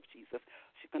the name of Jesus.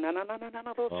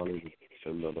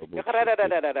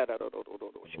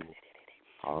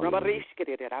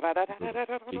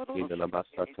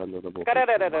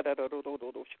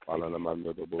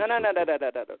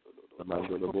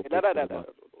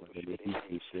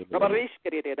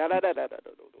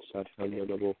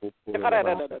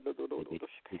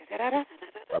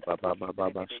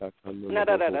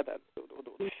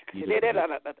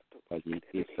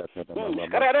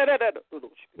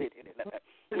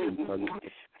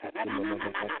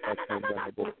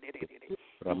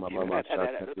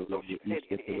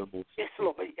 Yes,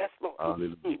 Lord. Yes, Lord.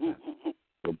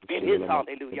 It is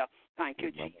hallelujah. Thank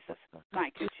you, Jesus.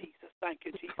 Thank you, Jesus. Thank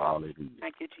you, Jesus. Hallelujah.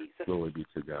 Thank you, Jesus. Glory be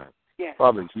to God. Yes.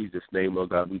 Father, in Jesus' name, Lord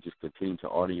God, we just continue to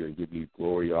honor you and give you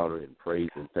glory, honor, and praise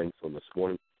and thanks on this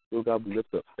morning. Lord God, we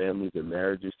lift up families and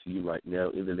marriages to you right now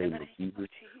in the name of Jesus.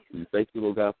 We thank you,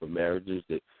 Lord God, for marriages,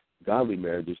 godly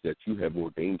marriages that you have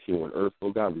ordained here on earth.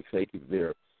 Lord God, we thank you for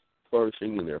their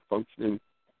flourishing and their functioning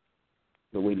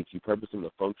the way that you purpose them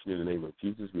to function in the name of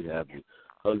Jesus. We have the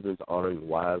husbands honoring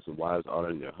wives and wives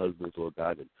honoring their husbands, Lord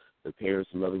God, and the parents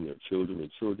loving their children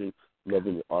and children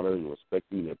loving, honoring, and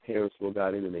respecting their parents, Lord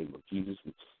God, in the name of Jesus.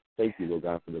 We thank you, Lord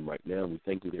God, for them right now. We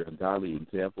thank you they're a godly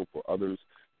example for others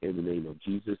in the name of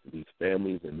Jesus. These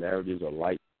families and marriages are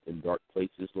light in dark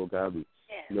places, Lord God. We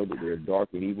know that there are dark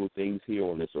and evil things here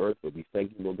on this earth, but we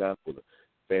thank you, Lord God, for the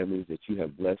families that you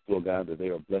have blessed, Lord God, that they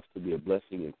are blessed to be a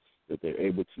blessing and that they're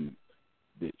able to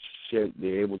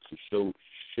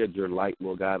shed your light,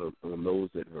 Lord God, on those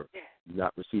that are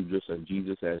not received your Son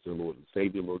Jesus as their Lord and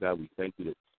Savior, Lord God. We thank you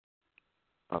that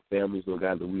our families, Lord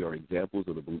God, that we are examples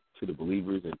to the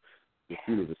believers, and the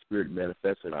fruit of the Spirit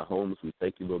manifests in our homes. We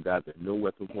thank you, Lord God, that no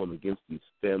weapon formed against these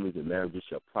families and marriages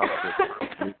shall prosper.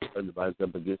 Any rise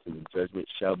up against them in judgment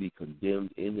shall be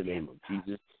condemned in the name of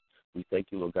Jesus. We thank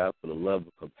you, Lord God, for the love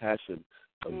and compassion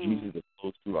of Jesus that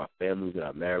flows through our families and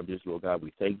our marriages, Lord God.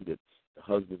 We thank you that the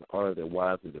husbands honor their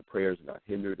wives and their prayers are not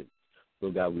hindered, and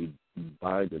Lord God, we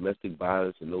bind domestic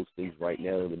violence and those things right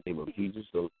now in the name of Jesus.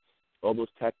 So all those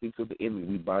tactics of the enemy,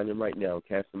 we bind them right now,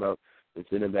 cast them out, and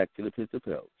send them back to the pits of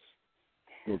hell.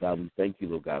 Lord God, we thank you,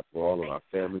 Lord God, for all of our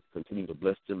families. Continue to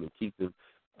bless them and keep them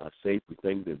safe. We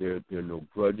thank that there are no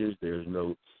grudges, there's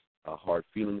no hard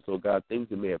feelings, Lord God. Things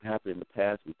that may have happened in the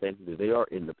past, we thank you that they are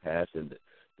in the past and that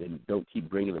they don't keep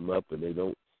bringing them up and they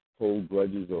don't hold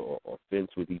grudges or fence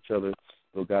with each other.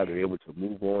 Lord God, they're able to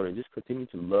move on and just continue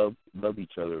to love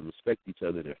each other and respect each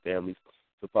other, their families.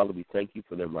 So, Father, we thank you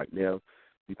for them right now.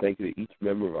 We thank you that each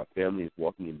member of our family is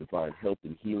walking in divine health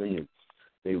and healing, and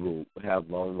they will have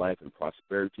long life and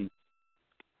prosperity.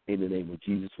 In the name of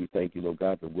Jesus, we thank you, Lord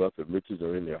God, that wealth and riches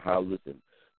are in their houses. And,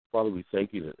 Father, we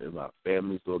thank you that in our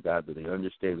families, Lord God, that they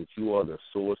understand that you are the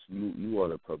source, you are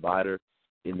the provider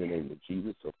in the name of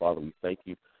Jesus. So, Father, we thank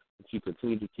you that you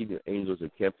continue to keep your angels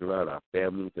encamped around our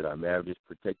families and our marriages,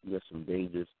 protecting us from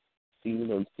dangers, seen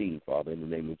and unseen, Father, in the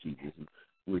name of Jesus. And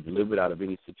we're delivered out of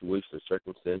any situation or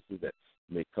circumstances that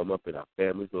may come up in our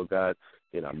families, Lord God,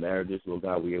 in our marriages, Lord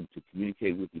God. We're able to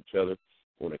communicate with each other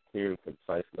on a clear and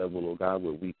concise level, Lord God,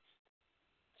 where we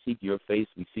seek your face,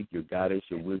 we seek your guidance,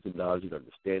 your wisdom, knowledge, and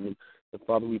understanding. And,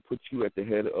 Father, we put you at the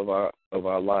head of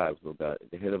our lives, Lord God,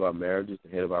 at the head of our marriages, the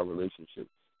head of our relationships.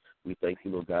 We thank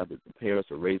you, Lord God, that the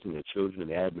parents are raising their children in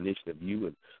the admonition of you.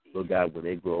 And, Lord God, when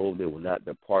they grow old, they will not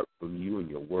depart from you and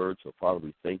your word. So, Father,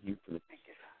 we thank you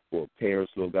for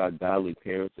parents, Lord God, godly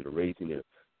parents that are raising their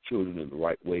children in the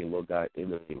right way, Lord God,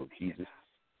 in the name of Jesus.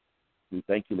 We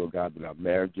thank you, Lord God, that our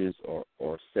marriages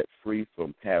are set free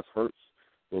from past hurts.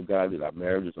 Lord God, that our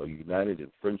marriages are united in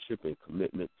friendship and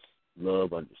commitment,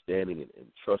 love, understanding, and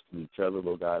trusting each other,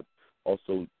 Lord God.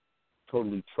 Also,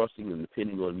 totally trusting and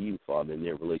depending on you, Father, in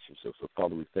their relationship. So,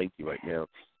 Father, we thank you right now.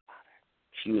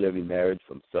 Shield every marriage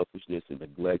from selfishness and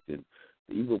neglect and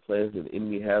the evil plans that the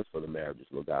enemy has for the marriages,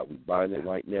 Lord God. We bind it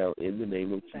right now in the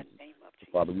name of Jesus. So,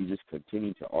 Father, we just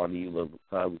continue to honor you, love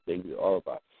God. We thank you that all of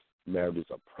our marriages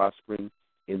are prospering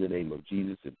in the name of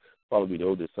Jesus. And, Father, we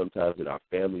know that sometimes in our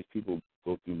families, people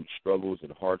go through struggles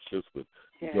and hardships with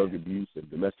drug abuse and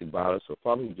domestic violence. So,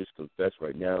 Father, we just confess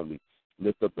right now and we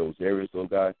lift up those areas, Lord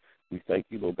God. We thank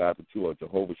you, Lord God, that you are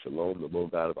Jehovah Shalom, the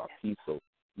Lord God of our peace. So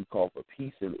we call for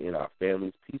peace in our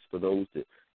families, peace for those that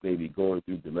may be going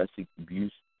through domestic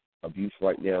abuse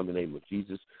right now in the name of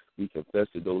Jesus. We confess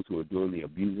to those who are doing the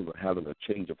abusing or having a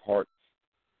change of heart.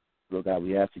 Lord God,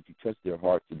 we ask that you touch their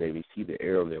hearts today. We see the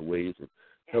error of their ways and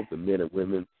help the men and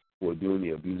women who are doing the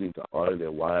abusing to honor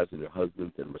their wives and their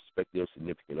husbands and respect their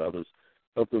significant others.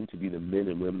 Help them to be the men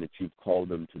and women that you've called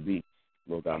them to be.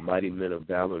 Lord God, mighty men of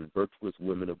valor and virtuous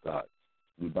women of God.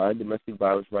 We bind domestic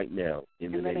violence right now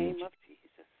in the name of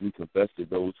Jesus. We confess that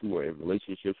those who are in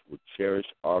relationships will cherish,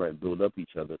 honor, and build up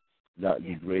each other, not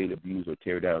degrade, abuse, or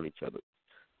tear down each other.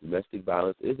 Domestic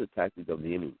violence is a tactic of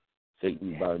the enemy. Satan,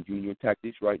 we bind you in your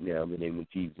tactics right now in the name of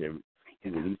Jesus. And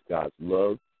we release God's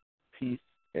love, peace,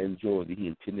 and joy that he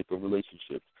intended for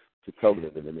relationships to cover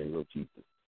them in the name of Jesus.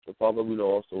 So, Father, we know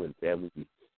also in families we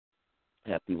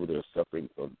have people that are suffering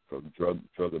from drug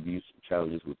abuse,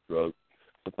 challenges with drugs.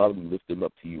 So, Father, we lift them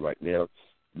up to you right now.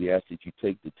 We ask that you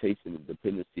take the taste and the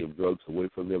dependency of drugs away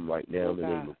from them right now in the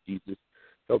name of Jesus.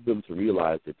 Help them to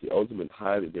realize that the ultimate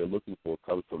high that they're looking for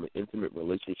comes from an intimate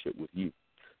relationship with you.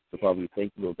 So, Father, we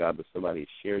thank you, Lord God, that somebody is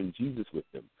sharing Jesus with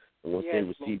them. And once they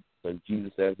receive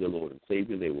Jesus as their Lord and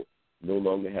Savior, they will no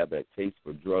longer have that taste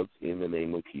for drugs in the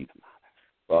name of Jesus.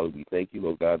 Father, we thank you,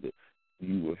 Lord God, that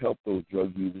you will help those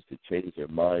drug users to change their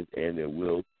minds and their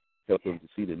will, help them to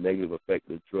see the negative effect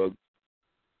that drug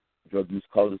use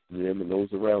causes to them and those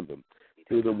around them.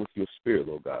 Fill them with your spirit,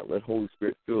 Lord God. Let Holy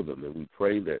Spirit fill them, and we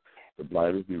pray that the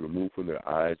blindness be removed from their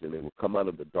eyes and they will come out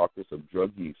of the darkness of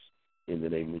drug use in the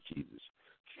name of Jesus.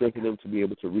 Strengthen them to be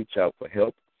able to reach out for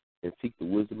help and seek the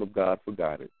wisdom of God for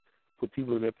guidance. Put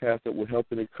people in their path that will help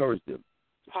and encourage them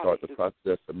to start the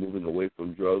process of moving away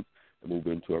from drugs and move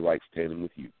into a right standing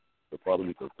with you. So, Father,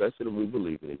 we confess it and we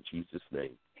believe it in Jesus'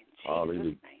 name.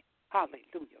 Hallelujah.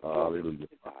 Hallelujah. Hallelujah.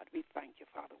 God, we thank you,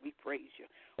 Father. We praise you.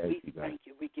 Thank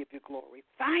you. We give you glory.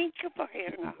 Thank you for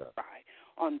hearing our cry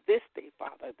on this day,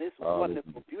 Father, this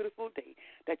wonderful, beautiful day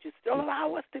that you still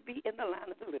allow us to be in the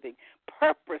land of the living.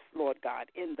 Purpose, Lord God,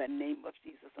 in the name of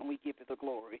Jesus, and we give you the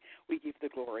glory. We give the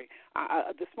glory.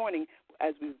 This morning,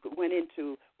 as we went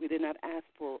into, we did not ask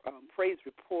for praise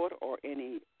report or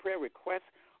any prayer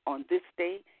requests on this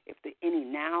day. If there are any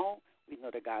now, we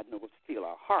know that God knows feel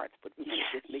our hearts, but we're going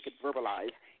to just make it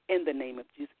verbalized in the name of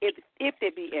Jesus. If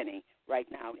there be any right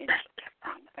now, in Jesus'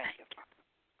 name. Thank you, Father.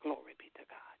 Glory be to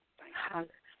God. Thank you.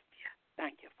 Hallelujah.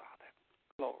 Thank you, Father.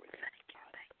 Glory.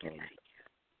 Thank you.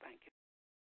 Thank you.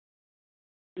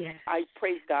 Yes. I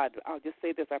praise God. I'll just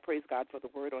say this. I praise God for the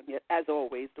word on, as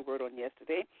always, the word on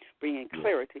yesterday, bringing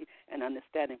clarity and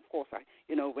understanding foresight.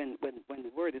 When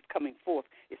the word is coming forth,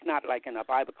 it's not like in a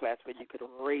Bible class where you could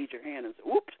raise your hand and say,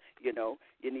 oops,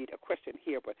 you need a question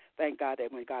here. But thank God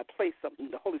that when God plays something,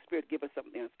 the Holy Spirit give us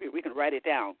something in the Spirit, we can write it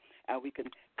down, and we can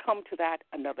come to that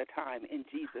another time in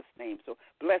Jesus' name. So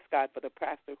bless God for the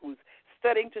pastor who's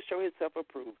studying to show himself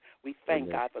approved. We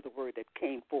thank God for the word that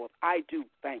came forth. I do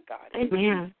thank God.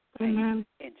 Amen. Amen.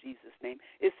 In Jesus' name.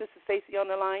 Is Sister Stacy on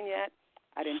the line yet?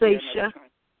 I didn't Stacia. hear another time.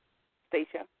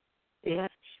 Stacia? Yes,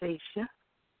 Stacia.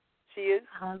 She is?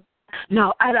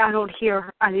 No, I don't hear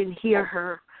her. I didn't hear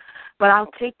her. But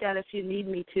I'll take that if you need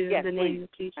me to, in the name of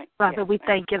Jesus. Father, we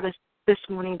thank you this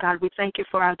morning, God. We thank you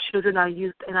for our children, our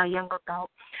youth, and our young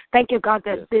adults. Thank you, God,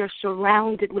 that they're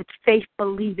surrounded with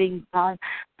faith-believing, God,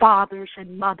 fathers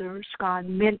and mothers, God,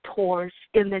 mentors,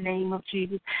 in the name of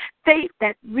Jesus. Faith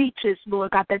that reaches, Lord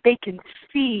God, that they can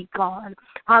see, God,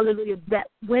 hallelujah, that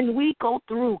when we go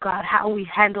through, God, how we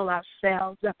handle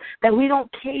ourselves, that we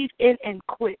don't cave in and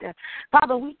quit.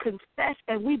 Father, we confess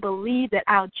and we believe that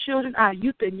our children, our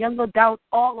youth, and young adults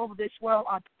all over this world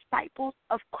are disciples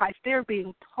of Christ. They're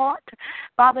being taught,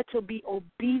 Father, to be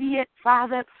obedient,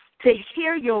 Father, to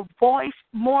hear your voice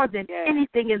more than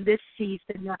anything in this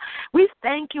season. We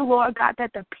thank you, Lord God,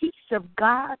 that the peace of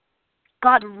God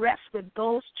rests with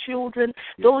those children,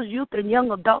 those youth and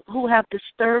young adults who have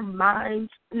disturbed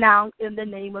minds now in the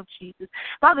name of Jesus.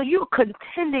 Father, you're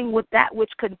contending with that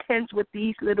which contends with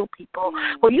these little people.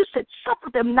 For you said,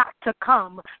 suffer them not to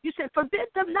come. You said, forbid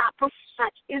them not, for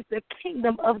such is the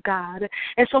kingdom of God.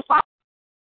 And so, Father,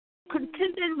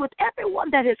 contending with everyone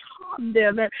that has harmed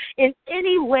them and in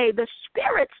any way, the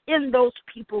spirits in those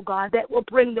people, God, that will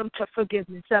bring them to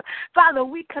forgiveness. Father,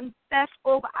 we confess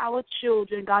over our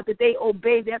children, God, that they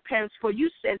obey their parents, for you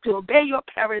said to obey your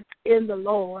parents in the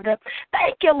Lord.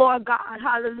 Thank you, Lord God,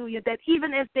 hallelujah, that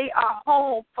even as they are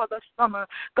home for the summer,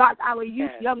 God, our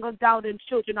youth, young adult, and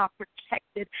children are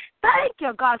protected. Thank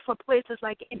you, God, for places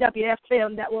like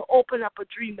AWFM that will open up a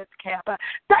Dreamers Camp.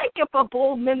 Thank you for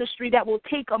Bold Ministry that will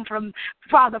take them from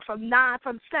 7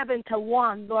 to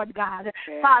 1, Lord God.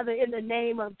 Father, in the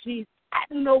name of Jesus,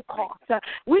 at no cost.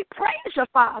 We praise you,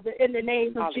 Father, in the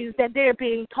name of Jesus, that they're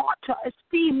being taught to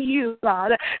esteem you,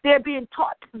 God. They're being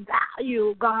taught to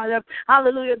value, God.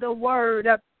 Hallelujah, the word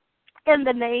in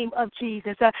the name of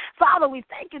Jesus. Father, we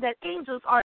thank you that angels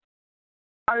are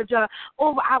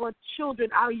over our children,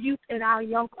 our youth, and our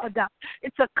young adults.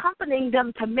 It's accompanying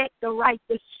them to make the right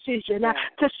decision,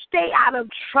 to stay out of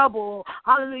trouble,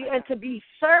 hallelujah, and to be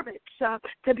servants,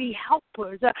 to be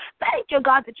helpers. Thank you,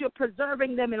 God, that you're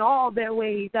preserving them in all their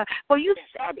ways. For you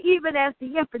said, even as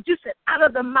the infant, you said, out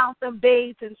of the mouth of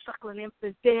babes and suckling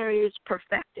infants, there is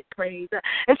perfected praise.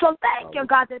 And so thank you,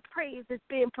 God, that praise is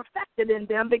being perfected in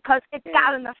them because it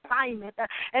got an assignment.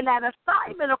 And that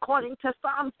assignment, according to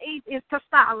Psalms 8, is to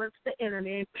silence the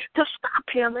enemy, to stop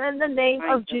him in the name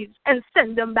of Jesus and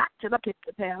send them back to the pit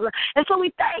of hell. And so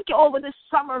we thank you over this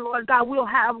summer, Lord God, we'll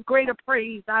have greater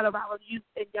praise out of our youth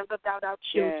and young adult, our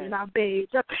children, our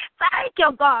babes. Thank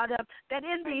you, God, that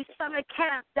in these summer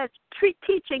camps that's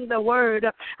teaching the word,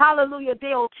 hallelujah,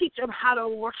 they'll teach them how to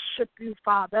worship you,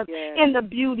 Father, in the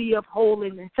beauty of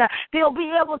holiness. They'll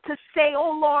be able to say,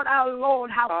 oh, Lord, our Lord,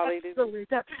 how excellent,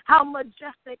 how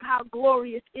majestic, how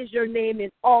glorious is your name in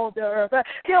all the earth.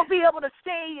 They'll be able to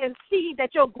say and see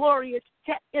that your glory is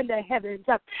set in the heavens.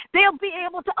 They'll be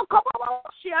able to,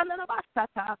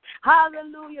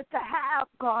 hallelujah, to have,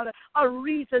 God, a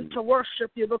reason to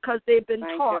worship you because they've been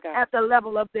taught at the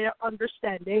level of their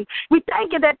understanding. We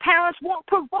thank you that parents won't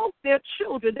provoke their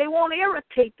children. They won't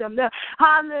irritate them.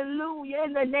 Hallelujah,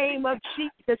 in the name of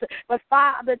Jesus. But,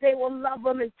 Father, they will love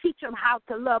them and teach them how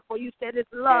to love. For you said it's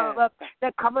love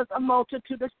that covers a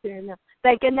multitude of sin.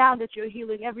 Thank you now that you're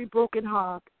healing every broken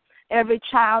heart. Every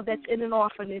child that's in an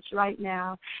orphanage right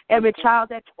now, every child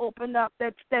that's opened up,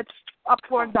 that's up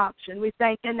for adoption. We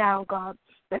thank you now, God,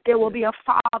 that there will be a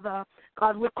father.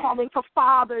 God, we're calling for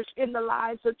fathers in the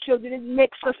lives of children. It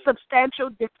makes a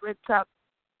substantial difference.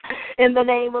 In the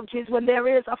name of Jesus, when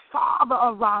there is a father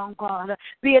around, God,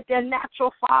 be it their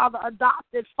natural father,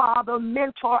 adopted father,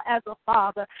 mentor as a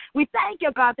father. We thank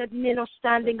you, God, that men are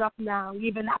standing up now,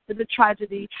 even after the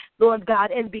tragedy, Lord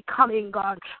God, and becoming,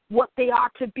 God, what they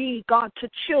are to be, God, to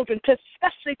children,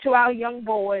 especially to our young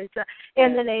boys.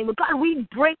 In the name of God, we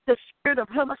break the spirit of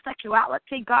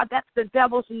homosexuality, God. That's the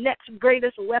devil's next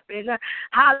greatest weapon.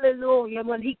 Hallelujah,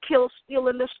 when he kills, steals,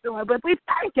 and destroys. But we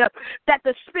thank you that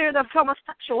the spirit of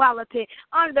homosexuality it's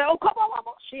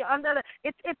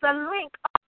a link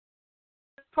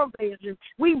perversion.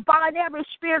 We bind every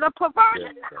spirit of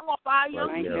perversion now of our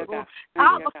young people.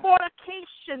 Out of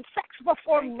fornication, sex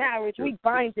before marriage, we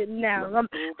bind it now.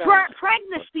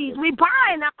 Pregnancies, we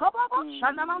bind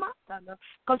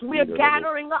because we are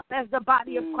gathering up as the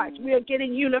body of Christ. We are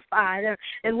getting unified,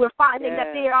 and we're finding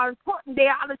that they are important. They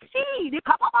are the seed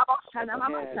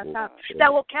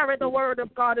that will carry the word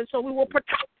of God, and so we will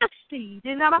protect the seed.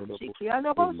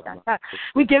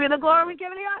 We give you the glory, we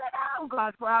give you the honor now,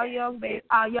 God, for our young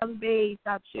babes,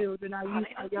 our children, our youth,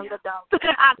 our young adults,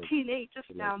 our teenagers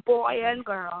now, boy and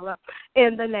girl.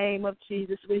 In the name of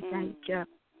Jesus, we thank you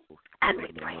and we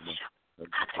praise you.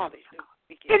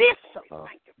 It is so.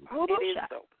 It is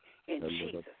so. In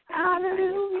Jesus' name.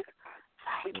 Hallelujah.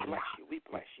 We bless you. We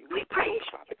bless you. We praise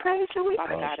you. We praise you.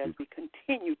 Father God, as we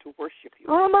continue to worship you,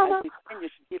 as we continue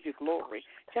to give you glory,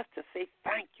 just to say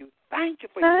thank you. Thank you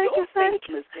for your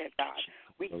faithfulness, dear God.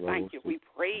 We thank you. We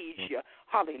praise you.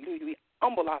 Hallelujah. We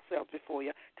humble ourselves before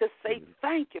you to say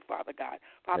thank you, Father God.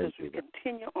 Father, as we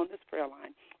continue on this prayer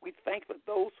line, we thank for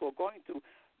those who are going through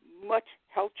much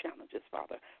health challenges,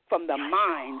 Father, from the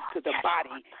mind to the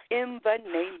body, in the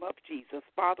name of Jesus.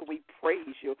 Father, we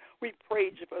praise you. We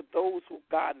praise you for those who,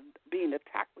 God, being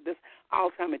attacked with this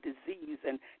Alzheimer's disease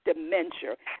and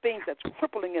dementia, things that's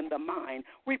crippling in the mind.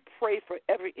 We pray for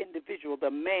every individual, the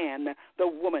man, the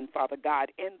woman, Father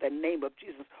God, in the name of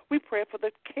Jesus. We pray for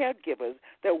the caregivers.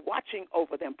 They're watching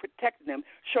over them, protecting them,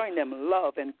 showing them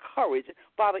love and courage,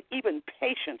 Father, even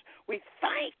patience. We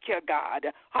thank you, God,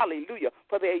 hallelujah,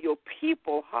 for they're your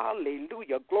people,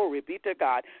 hallelujah, glory be to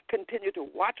God. Continue to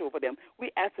watch over them.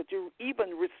 We ask that you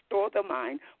even restore the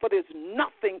mind, for there's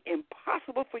nothing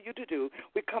impossible for you to do.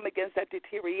 We come against that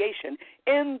deterioration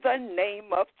in the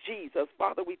name of Jesus.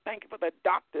 Father, we thank you for the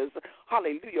doctors,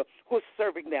 hallelujah, who are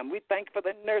serving them. We thank you for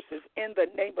the nurses in the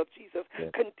name of Jesus.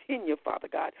 Continue, Father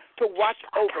God, to watch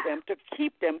over them, to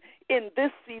keep them in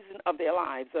this season of their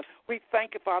lives. We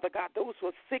thank you, Father God, those who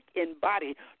are sick in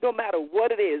body, no matter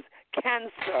what it is,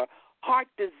 cancer, heart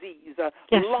disease,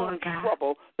 lung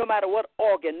trouble, no matter what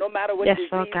organ, no matter what disease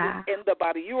is in the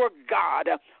body. You are God.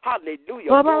 Hallelujah.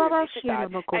 Glory to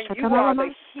God. And you are the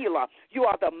healer. You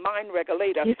are the mind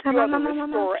regulator. You are the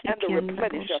restorer and the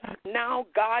replenisher. Now,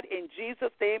 God, in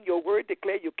Jesus' name, your word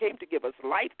declared you came to give us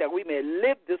life, that we may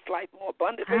live this life more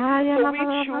abundantly. So we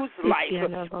choose life.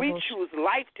 We choose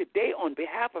life today on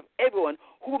behalf of everyone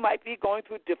who might be going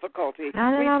through difficulty. We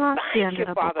thank you,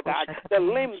 Father God, the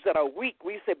limbs that are weak.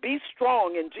 We say, be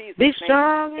strong in Jesus' name.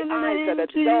 The eyes that are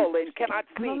dull and cannot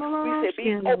see. We say,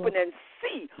 be open and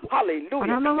see.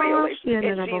 Hallelujah. Clearly.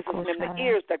 In Jesus' name. The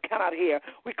ears that cannot hear.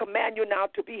 We command you now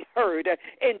to be heard.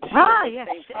 In Jesus'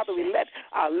 name. Father, we let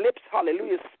our lips,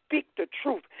 hallelujah, speak the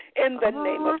truth in the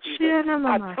name of Jesus.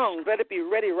 Our tongue, let it be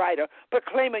ready, writer,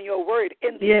 proclaiming your word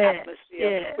in the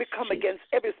atmosphere. We come against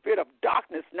every spirit of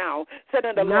darkness now. Said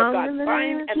in the Lord God,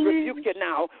 bind and rebuke you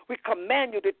now. We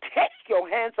command you to take your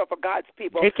hands off of God's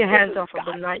people. Take your hands off of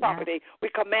them right now. We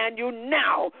command you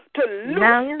now to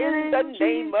loose in the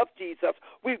name of Jesus.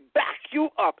 We back you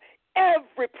up.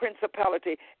 Every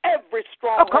principality, every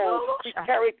stronghold, we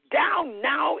tear it down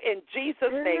now in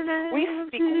Jesus' name. We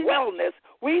speak wellness.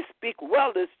 We speak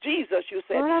wellness. Jesus, you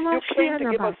said, you came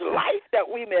to give us life that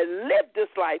we may live this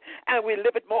life and we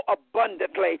live it more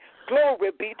abundantly.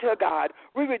 Glory be to God.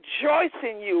 We rejoice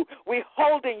in you. We're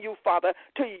holding you, Father,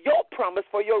 to your promise,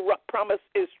 for your promise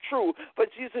is true. But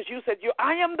Jesus, you said,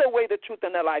 I am the way, the truth,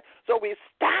 and the life. So we're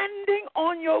standing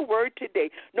on your word today.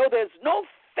 No, there's no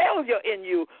failure in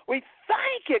you. We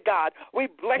thank you, God. We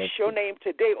bless your name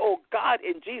today, oh God,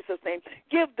 in Jesus' name.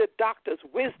 Give the doctors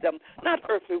wisdom, not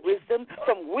earthly wisdom,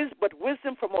 but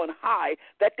wisdom from on high,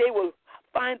 that they will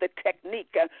find the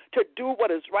technique to do what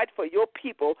is right for your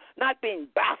people, not being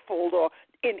baffled or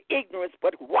in ignorance,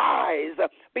 but wise.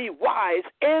 Be wise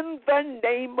in the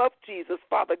name of Jesus,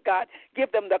 Father God.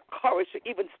 Give them the courage to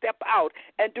even step out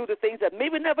and do the things that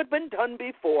maybe never been done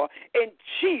before. In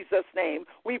Jesus' name,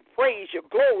 we praise you.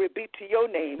 Glory be to your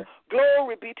name.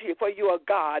 Glory be to you, for you are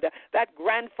God. That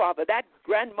grandfather, that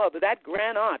grandmother, that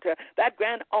grandaunt, that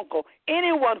granduncle,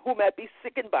 anyone who may be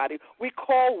sick in body, we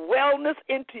call wellness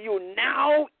into you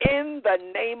now in the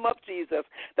name of Jesus.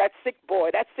 That sick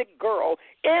boy, that sick girl,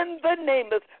 in the name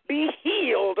of, be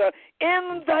healed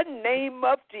in the name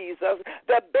of Jesus.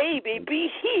 The baby, be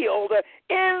healed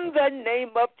in the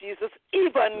name of Jesus.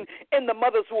 Even in the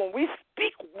mother's womb, we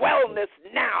speak wellness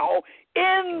now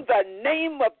in the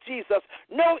name of Jesus.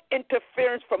 No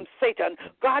interference from Satan.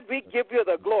 God, we give you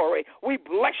the glory. We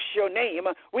bless your name.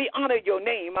 We honor your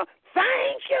name.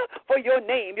 Thank you for your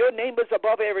name. Your name is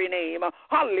above every name.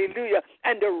 Hallelujah.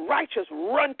 And the righteous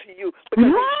run to you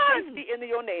because they safety in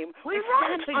your your name. We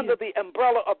stand under the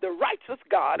umbrella of the righteous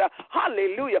God.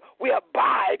 Hallelujah. We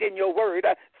abide in your word.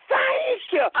 Thank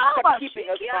you for keeping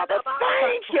us, Father.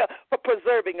 Thank you for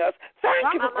preserving us.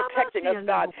 Thank you for protecting us,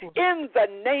 God. In the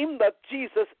name of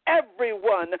Jesus,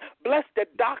 everyone, bless the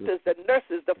doctors, the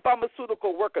nurses, the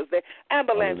pharmaceutical workers, the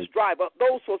ambulance driver,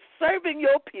 those who are serving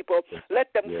your people,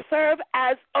 let them serve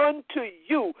as unto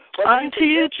you. Unto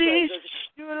you, Jesus.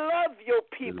 You love your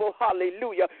people.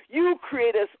 Hallelujah. You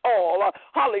create us all.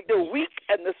 Hallelujah. The weak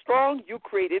and the strong, you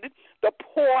created it. The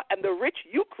poor and the rich,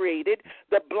 you created.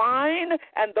 The blind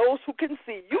and those who can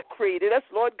see, you created us,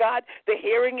 Lord God. The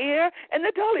hearing ear and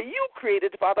the dull, you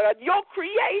created, Father God. Your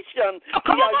creation.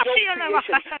 We are your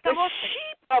creation. The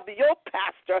sheep of your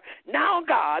pasture. Now,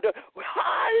 God,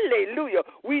 hallelujah,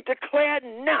 we declare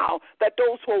now that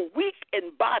those who are weak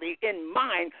in body, in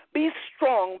mind, be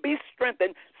strong, be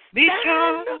strengthened. Be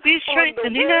strong, be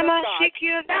strengthened. Stand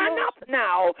up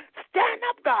now. Stand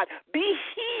up, God. Be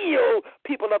healed,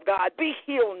 people of God. Be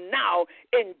healed now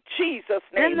in Jesus'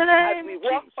 name. As we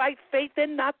walk by faith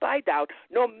and not by doubt,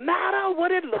 no matter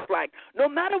what it looks like, no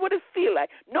matter what it feels like,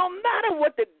 no matter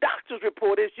what the doctor's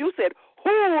report is, you said,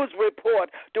 whose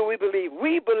report do we believe?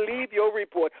 We believe your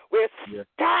report. We're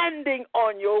standing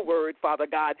on your word, Father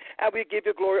God, and we give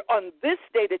you glory on this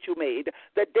day that you made,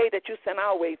 the day that you sent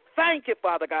our way. Thank you,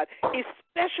 Father God,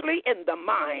 especially in the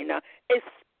mind,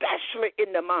 especially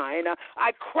in the mind.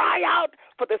 I cry out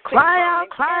for the sick mind.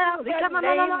 Cry out. In the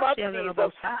name of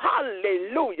Jesus.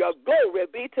 Hallelujah. Glory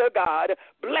be to God.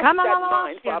 Bless that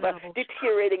mind, Father,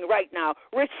 deteriorating right now.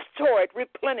 Restore it,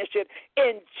 replenish it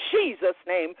in Jesus'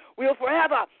 name. We'll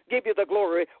forever give you the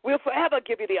glory. We'll forever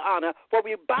give you the honor, for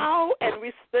we bow and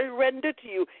we surrender to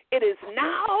you. It is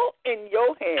now in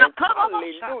your hands.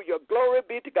 Hallelujah. Glory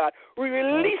be to God. We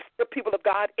release the people of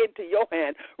God into your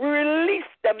hand. We release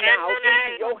them now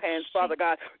into your hands, Father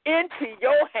God. Into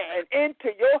your hand,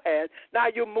 into your hand. Now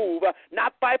you move,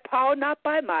 not by power, not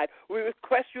by might. We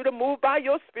request you to move by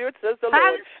your spirit, says the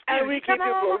Lord. And we give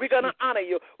you glory. We're going to honor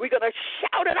you. We're going to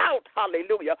shout it out.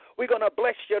 Hallelujah. We're going to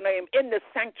bless your name in the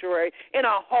sanctuary, in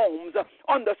our homes,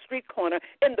 on the street corner,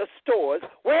 in the stores.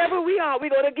 Wherever we are, we're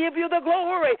going to give you the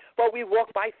glory. For we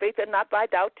walk by faith and not by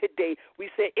doubt today. We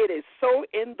say it is so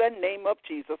in the name of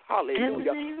Jesus.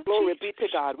 Hallelujah. Glory be to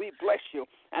God. We bless you.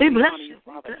 And we honor you,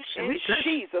 Father. In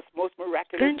Jesus' most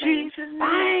miraculous name.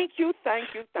 Thank you, thank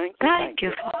you, thank you, thank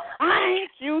you. Thank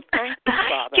you, thank you,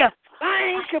 Father.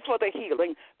 Thank you for the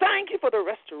healing. Thank you for the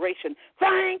restoration.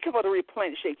 Thank you for the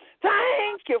replenishing.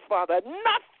 Thank you, Father.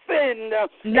 Nothing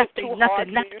is too hard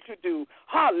for you to do.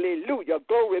 Hallelujah.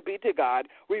 Glory be to God.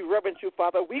 We reverence you,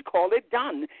 Father. We call it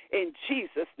done in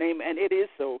Jesus' name, and it is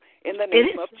so in the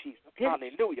name of Jesus.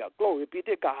 Hallelujah. Glory be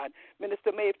to God.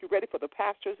 Minister May, if you're ready for the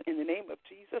pastors, in the name of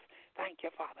Jesus, thank you,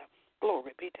 Father.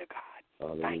 Glory be to God.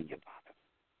 Hallelujah. Thank you,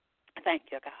 Father. Thank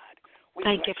you, God.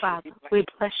 Thank you, Father. We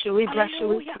bless you. We bless you.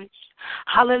 We praise you.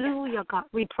 Hallelujah, God.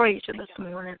 We praise you this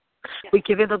morning. We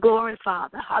give you the glory,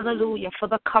 Father. Hallelujah, for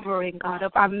the covering, God,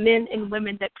 of our men and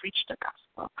women that preach the gospel.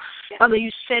 Father, you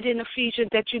said in Ephesians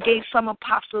that you gave some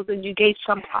apostles and you gave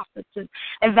some prophets and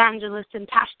evangelists and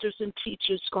pastors and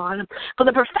teachers, God, for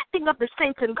the perfecting of the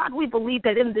saints. And, God, we believe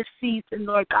that in this season,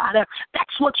 Lord God,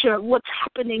 that's what's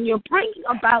happening. You're bringing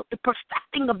about the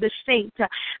perfecting of the saints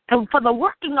and for the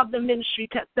working of the ministry,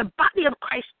 that the body of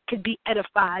Christ could be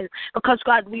edified. Because,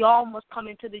 God, we all must come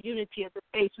into the unity of the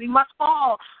faith. We must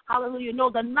all, hallelujah, know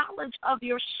the knowledge of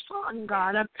your Son,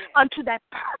 God, unto that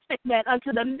perfect man,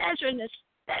 unto the measureness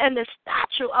and the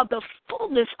stature of the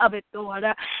fullness of it, Lord.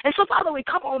 And so, Father, we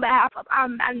come on behalf of our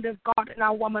man of God and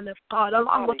our woman of God,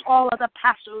 along with all of the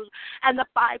pastors and the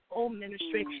fivefold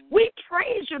ministry. We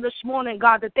praise you this morning,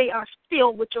 God, that they are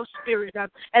filled with your spirit,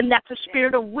 and that's the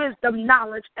spirit of wisdom,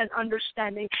 knowledge, and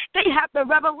understanding. They have the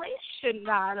revelation,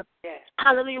 God,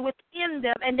 hallelujah, within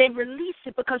them, and they release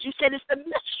it because you said it's the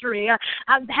mystery.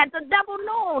 Had the devil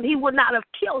known, he would not have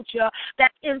killed you,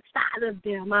 that's inside of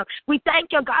them. We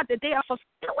thank you, God, that they are fulfilling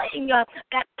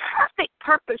that perfect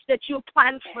purpose that you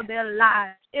planned for their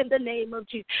lives in the name of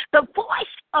Jesus. The voice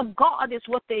of God is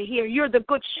what they hear. You're the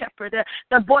good shepherd.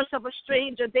 The voice of a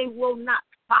stranger they will not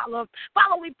follow.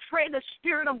 Father, we pray the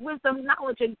spirit of wisdom,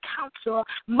 knowledge, and counsel,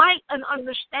 might and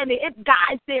understanding. It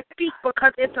guides their feet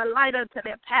because it's a light unto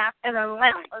their path and a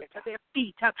lamp unto their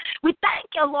feet. We thank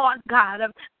you, Lord God,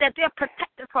 that they're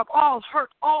protected from all hurt,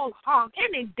 all harm,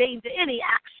 any danger, any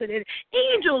accident.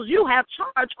 Angels, you have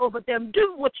charge over them.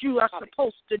 Do what you are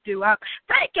supposed to do.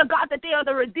 Thank you, God, that they are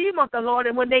the redeemer of the Lord,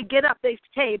 and when they get up, they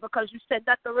stay because you said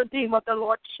that the redeemer of the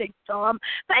Lord shakes them.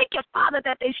 Thank you, Father,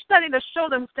 that they study to show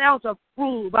themselves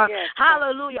approved.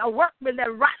 Hallelujah. A workman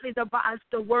that rightly divides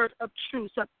the word of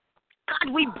truth.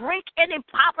 God, we break any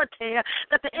poverty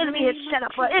that the enemy has set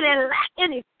up, for any lack,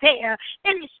 any fear,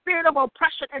 any spirit of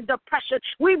oppression and depression.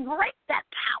 We break that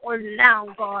power now,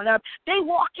 God. They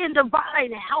walk in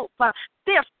divine health.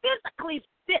 They're physically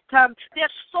fit. Their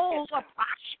souls are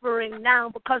prospering now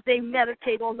because they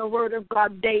meditate on the word of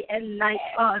God day and night,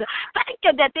 God. Thank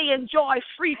you that they enjoy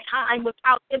free time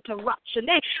without interruption.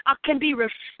 They can be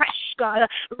refreshed, God,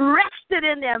 rested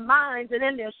in their minds and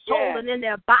in their soul and in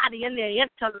their body and their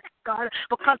intellect, God,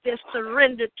 because they're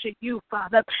surrendered to you,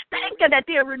 Father. Thank you that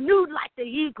they're renewed like the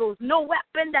eagles. No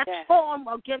weapon that's formed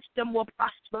against them will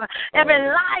prosper. Every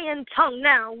lying tongue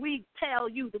now, we tell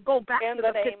you to go back to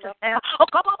the pit of hell. Oh,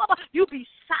 come on, you be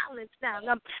silenced now.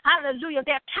 Hallelujah.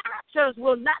 Their characters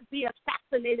will not be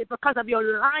assassinated because of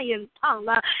your lying tongue.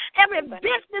 Every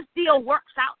business deal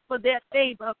works out for their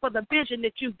favor, for the vision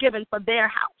that you've given for their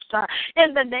house.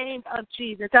 In the name of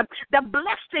Jesus. The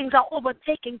blessings are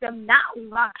overtaking them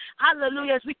now.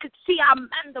 Hallelujah. As we could see our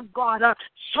man of God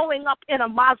showing up in a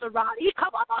Maserati.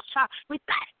 We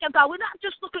thank you, God. We're not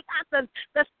just looking at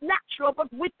the natural,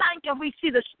 but we thank you. We see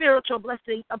the spiritual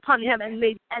blessings upon him and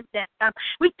made at that.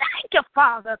 We thank you,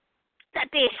 Father, that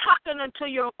they hearken unto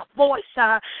your voice.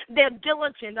 They're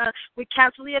diligent. We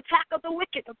cancel the attack of the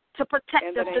wicked to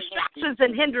protect us, distractions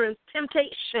and hindrance,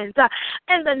 temptations.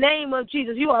 In the name of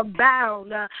Jesus, you are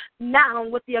bound now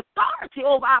with the authority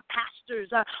over our pastors,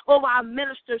 over our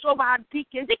ministers, over our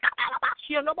deacons,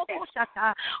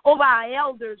 over our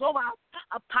elders, over our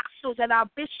apostles and our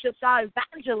bishops, our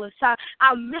evangelists,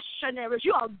 our missionaries.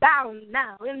 You are bound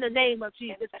now in the name of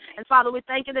Jesus. And Father, we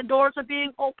thank you the doors are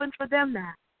being opened for them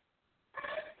now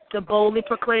to boldly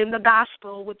proclaim the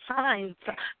gospel with signs.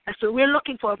 That's what we're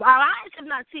looking for. Our eyes have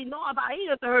not seen, nor have our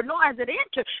ears heard, nor has it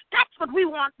entered. That's what we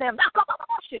want them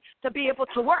to be able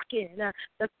to work in,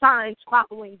 the signs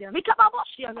following them. We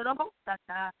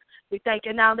thank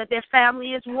you now that their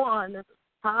family is one.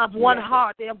 Of one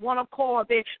heart, they have one accord.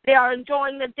 They are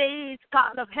enjoying the days,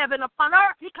 God, of heaven upon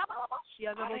earth.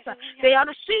 They are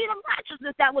the seed of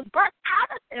righteousness that was birthed out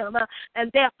of them,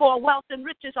 and therefore wealth and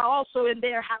riches are also in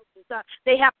their houses.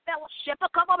 They have fellowship,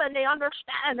 and they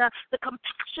understand the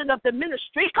compassion of the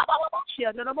ministry,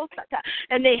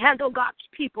 and they handle God's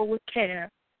people with care.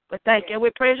 But thank you.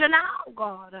 We praise you now,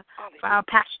 God, for our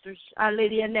pastors, our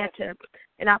Lady Annette,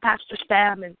 and our Pastor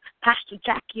Sam, and Pastor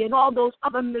Jackie, and all those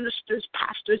other ministers,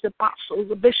 pastors, apostles,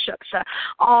 the bishops,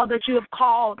 all that you have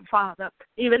called, Father,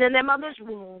 even in their mother's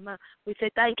womb. We say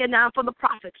thank you now for the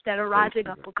prophets that are rising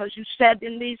up, because you said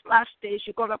in these last days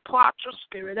you're going to pour out your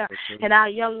spirit, and our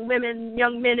young women,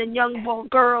 young men, and young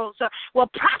girls will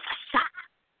prophesy.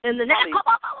 In the name,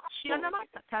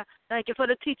 thank you for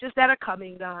the teachers that are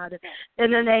coming, God.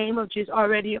 In the name of Jesus,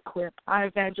 already equipped, our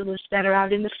evangelists that are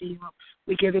out in the field.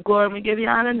 We give you glory and we give you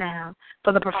honor now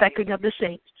for the perfecting of the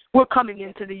saints. We're coming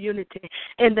into the unity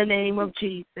in the name of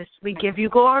Jesus. We give you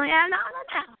glory and honor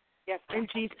now. Yes, in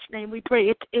Jesus' name we pray.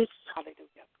 It is.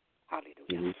 Hallelujah.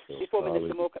 Hallelujah. Before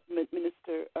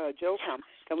Minister Joe comes,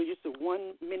 can we just do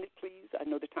 1 minute, please? I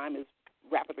know the time is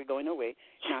rapidly going away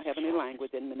in our heavenly language.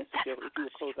 And Minister Joe, if you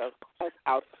would close us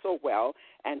out so well,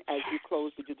 and as you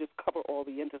close, would you just cover all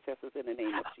the intercessors in the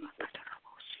name of Jesus?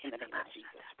 In the name of Jesus.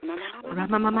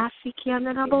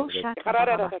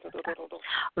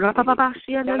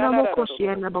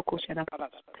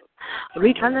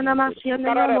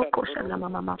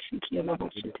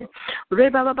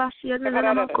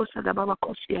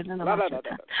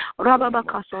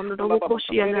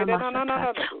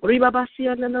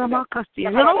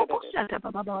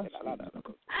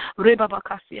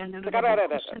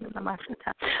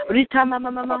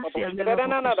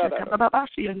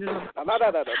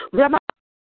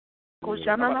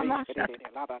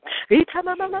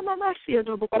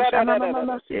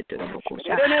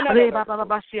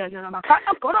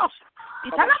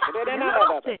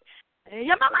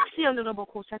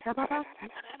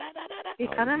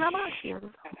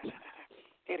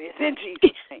 It is in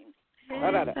Jesus' name.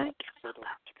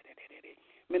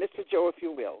 Minister Joe, if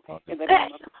you will, in the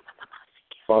name of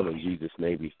Father, in Jesus'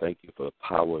 name, we thank you for the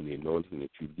power and the anointing that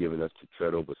you've given us to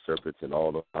tread over serpents and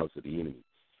all the house of the enemy.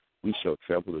 We shall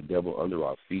trample the devil under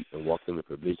our feet and walk in the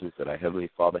provisions that our Heavenly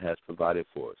Father has provided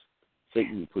for us.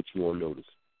 Satan, we put you on notice.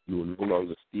 You will no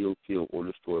longer steal, kill, or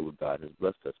destroy what God has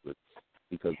blessed us with,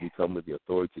 because we come with the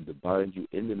authority to bind you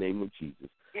in the name of Jesus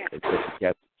and set the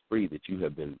captives free that you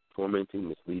have been tormenting,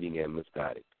 misleading, and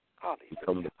misguiding. We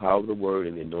come with the power of the word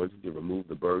and the anointing to remove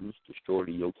the burdens, destroy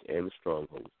the yokes and the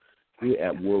strongholds. We are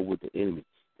at war with the enemy,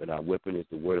 and our weapon is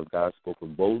the word of God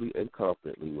spoken boldly and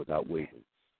confidently without wavering.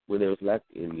 Where there is lack,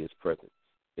 the enemy is present.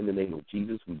 In the name of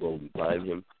Jesus, we boldly bind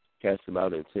him, cast him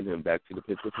out, and send him back to the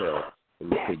pits of hell, and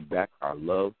we take back our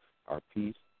love, our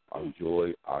peace, our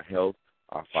joy, our health,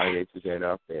 our finances, and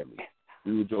our family.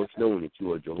 We rejoice knowing that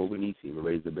you are Jehovah Nissi and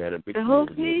raise the banner of victory.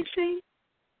 Jehovah Nissi.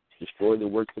 Destroy the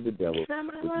works of the devil with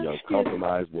the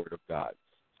uncompromised word of God.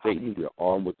 Satan, we are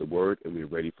armed with the word and we are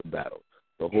ready for battle.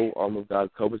 The whole armor of God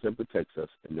covers and protects us,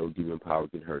 and no demon power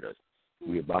can hurt us.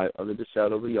 We abide under the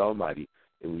shadow of the Almighty,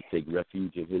 and we take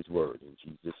refuge in his word. In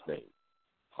Jesus' name.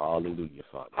 Hallelujah,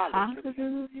 Father.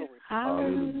 Hallelujah.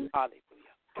 Hallelujah.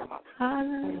 Hallelujah.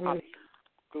 Hallelujah.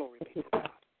 Glory be to God.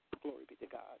 Glory be to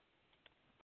God.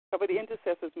 Cover the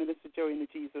intercessors, Minister Joey, in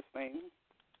Jesus' name.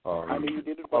 You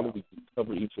did it well. Father, we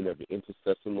cover each and every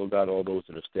intercessor, Lord God, all those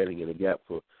that are standing in the gap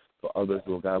for others,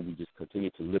 Lord God. We just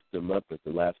continue to lift them up, as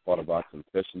the last part of our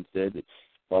confession said. That,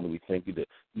 Father, we thank you that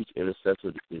each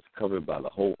intercessor is covered by the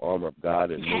whole armor of God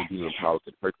and no demon power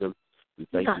can hurt them. We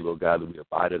thank you, Lord God, that we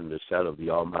abide in the shadow of the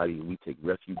Almighty and we take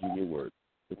refuge in your word.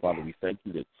 So, Father, we thank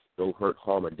you that no hurt,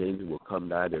 harm, or danger will come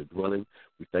nigh their dwelling.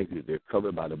 We thank you that they're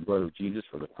covered by the blood of Jesus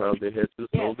from the crown of their heads to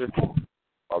the sole of their feet.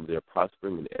 Father, they're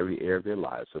prospering in every area of their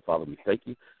lives. So, Father, we thank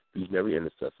you for each and every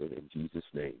intercessor in Jesus'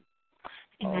 name.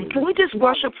 Amen. Can we just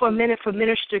worship for a minute for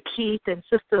Minister Keith and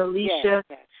Sister Alicia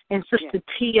and Sister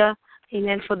Tia?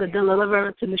 Amen, for the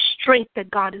deliverance and the strength that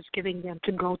God is giving them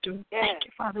to go through. Thank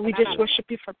you, Father. We just worship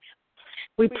you for them.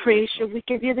 We praise you. We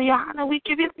give you the honor. We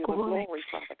give you the glory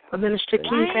for Minister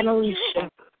Keith and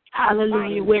Alicia.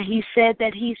 Hallelujah, where he said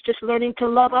that he's just learning to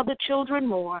love other children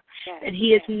more, and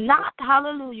he is not,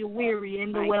 hallelujah, weary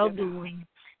in the well-doing.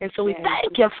 And so we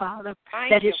thank you, Father,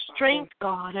 that his strength,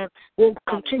 God, will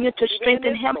continue to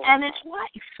strengthen him and his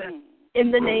wife. In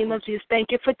the name of Jesus,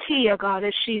 thank you for Tia, God,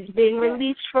 as she's being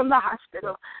released from the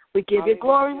hospital. We give you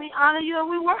glory, we honor you, and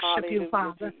we worship you,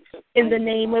 Father, in the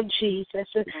name of Jesus,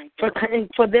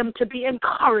 for them to be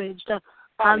encouraged.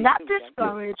 Not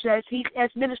discouraged, as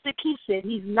Minister Keith said,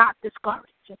 he's not discouraged.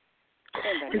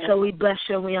 And so we bless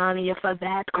you and we honor you for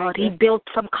that, God. He built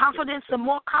some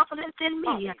more confidence in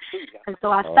me. And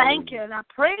so I thank you and I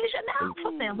praise you now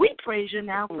for them. We praise you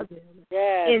now for them.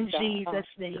 In Jesus'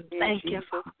 name. Thank you,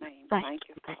 Father. Thank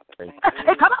you, Father. Thank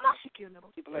you.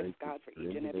 We bless God for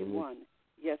each and every one.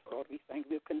 Yes, Lord, we thank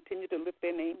you. We'll continue to lift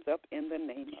their names up in the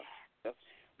name of Jesus.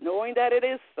 Knowing that it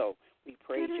is so, we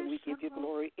praise you. We give you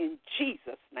glory in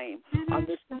Jesus' name on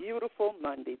this beautiful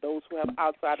Monday. Those who have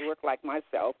outside work like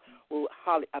myself will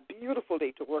have a beautiful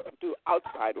day to work, do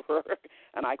outside work,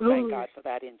 and I thank God for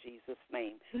that in Jesus'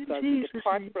 name. So as we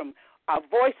depart from our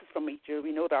voices from each other,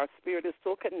 we know that our spirit is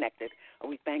so connected, and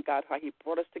we thank God how he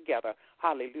brought us together.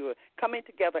 Hallelujah. Coming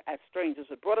together as strangers,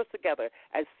 he brought us together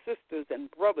as sisters and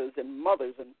brothers and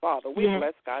mothers and father. We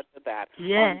bless God for that.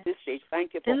 On this day,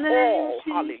 thank you for all.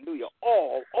 Hallelujah.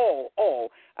 All.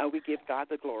 And we give God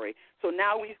the glory. So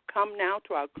now we've come now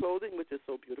to our closing, which is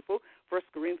so beautiful, 1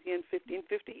 Corinthians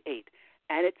 15:58.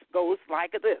 And it goes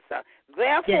like this.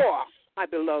 Therefore, my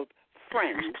beloved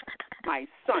friends, my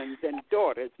sons and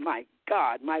daughters, my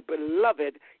God, my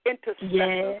beloved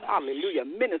intercessors, hallelujah,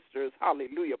 ministers,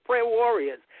 hallelujah, prayer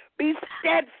warriors, be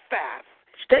steadfast,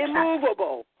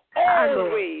 immovable,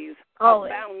 always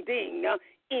abounding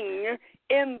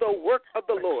in the work of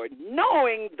the Lord,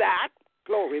 knowing that,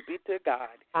 glory be to God,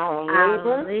 our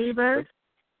labor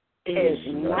is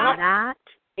not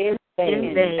in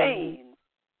vain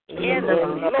in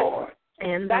the Lord.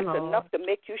 That's enough to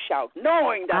make you shout,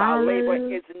 knowing that our labor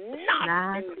is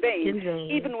not in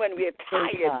vain. Even when we are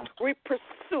tired, we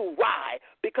pursue. Why?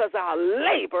 Because our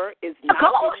labor is not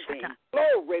in vain.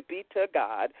 Glory be to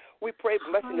God. We pray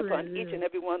blessing upon each and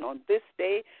every one on this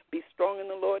day. Be strong in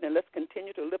the Lord, and let's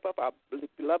continue to lift up our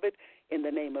beloved in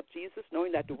the name of Jesus,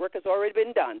 knowing that the work has already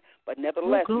been done. But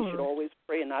nevertheless, we should always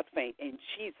pray and not faint. In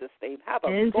Jesus' name, have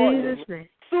a gorgeous,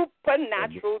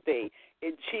 supernatural day.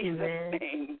 In Jesus'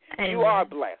 name, you are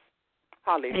blessed.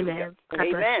 Hallelujah. Amen. God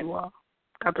bless you all.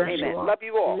 God bless you all. Love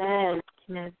you all.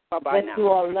 Amen. Bye-bye now. Bless you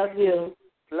all. Love you.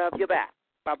 Love you back.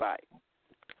 Bye-bye.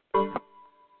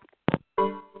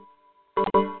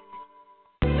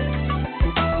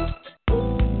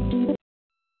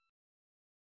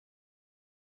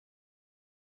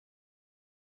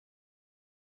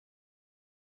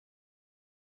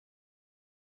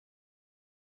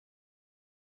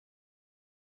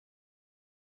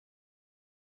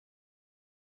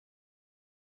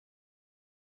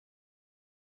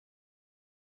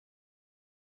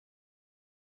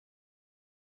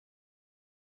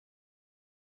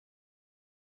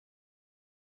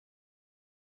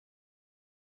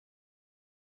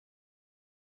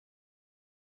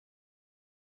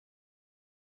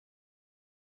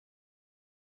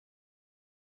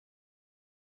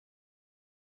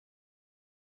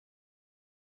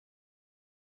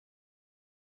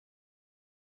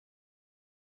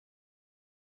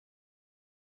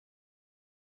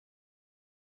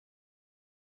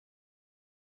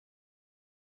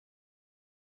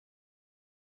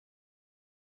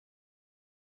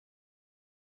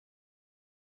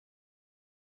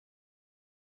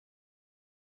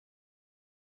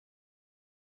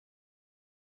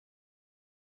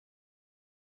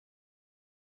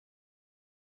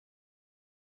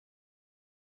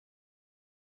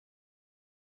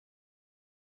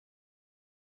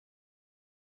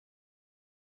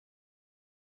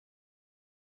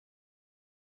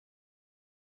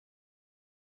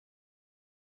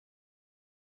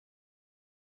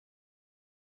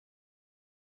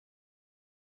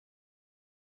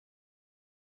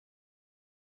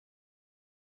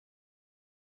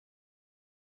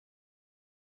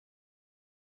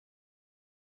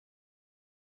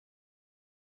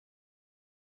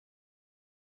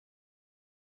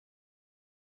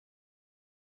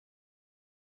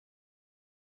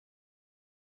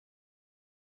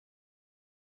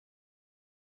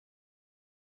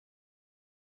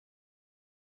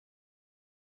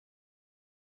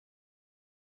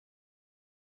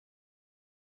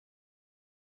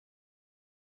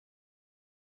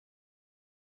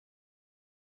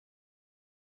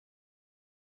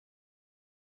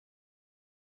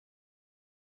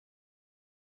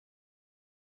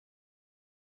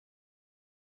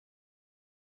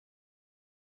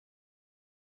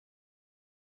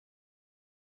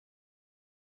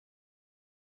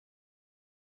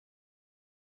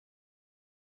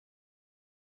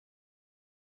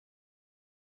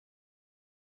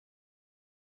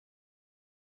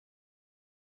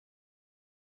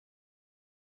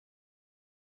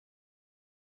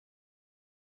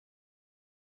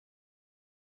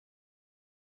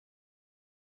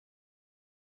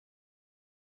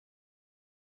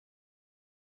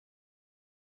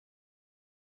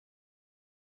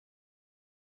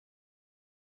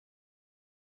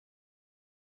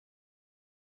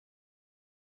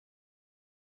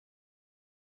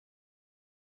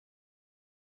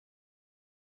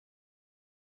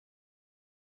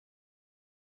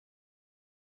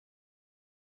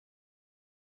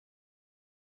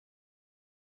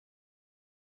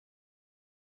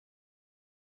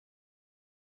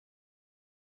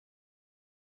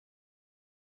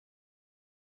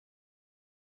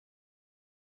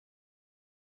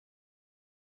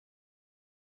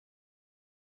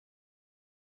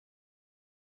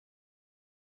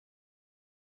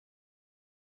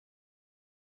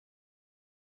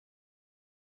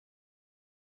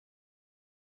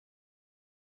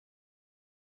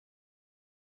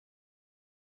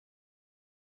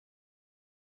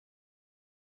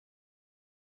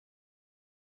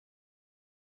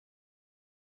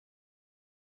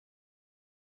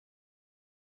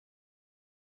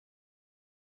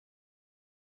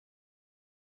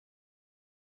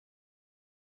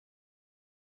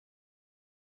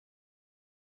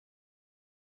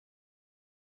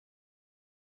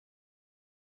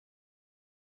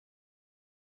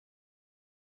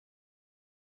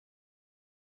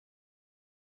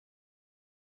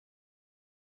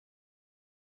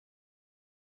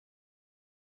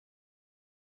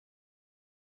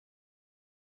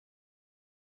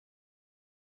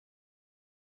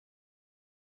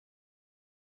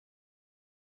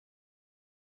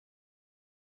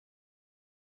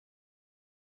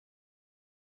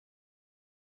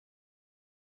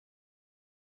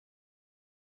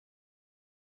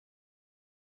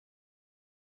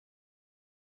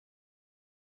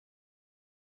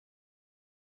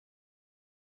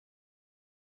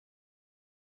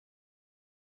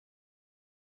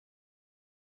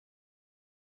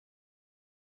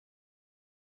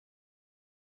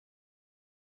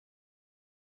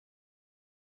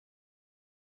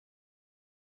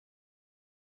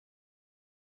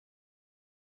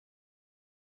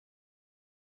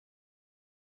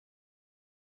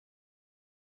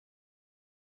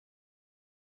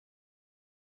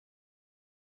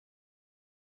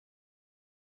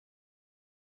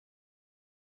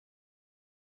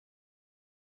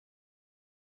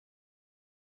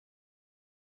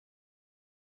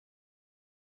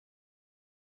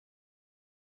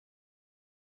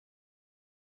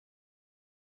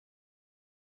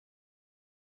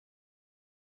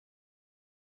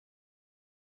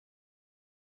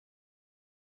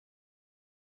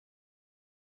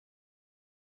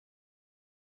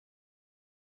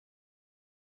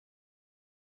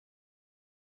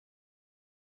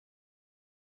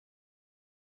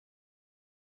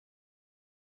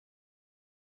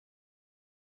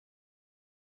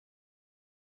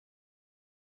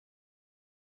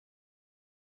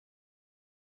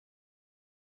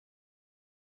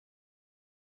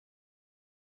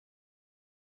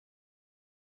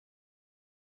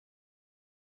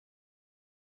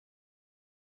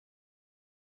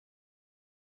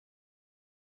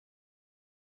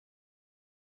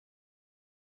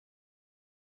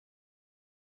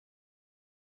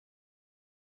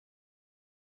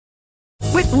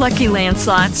 With Lucky Land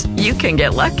Slots, you can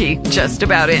get lucky just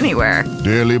about anywhere.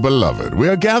 Dearly beloved, we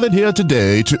are gathered here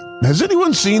today to... Has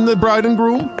anyone seen the bride and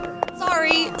groom?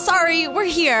 Sorry, we're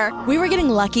here. We were getting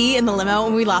lucky in the limo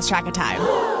and we lost track of time.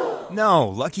 No,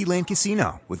 Lucky Land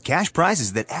Casino, with cash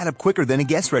prizes that add up quicker than a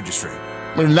guest registry.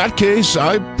 In that case,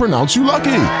 I pronounce you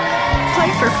lucky.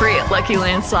 Play for free at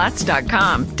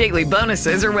LuckyLandSlots.com. Daily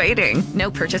bonuses are waiting. No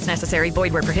purchase necessary.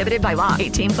 Void where prohibited by law.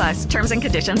 18+. Terms and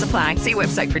conditions apply. See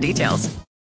website for details.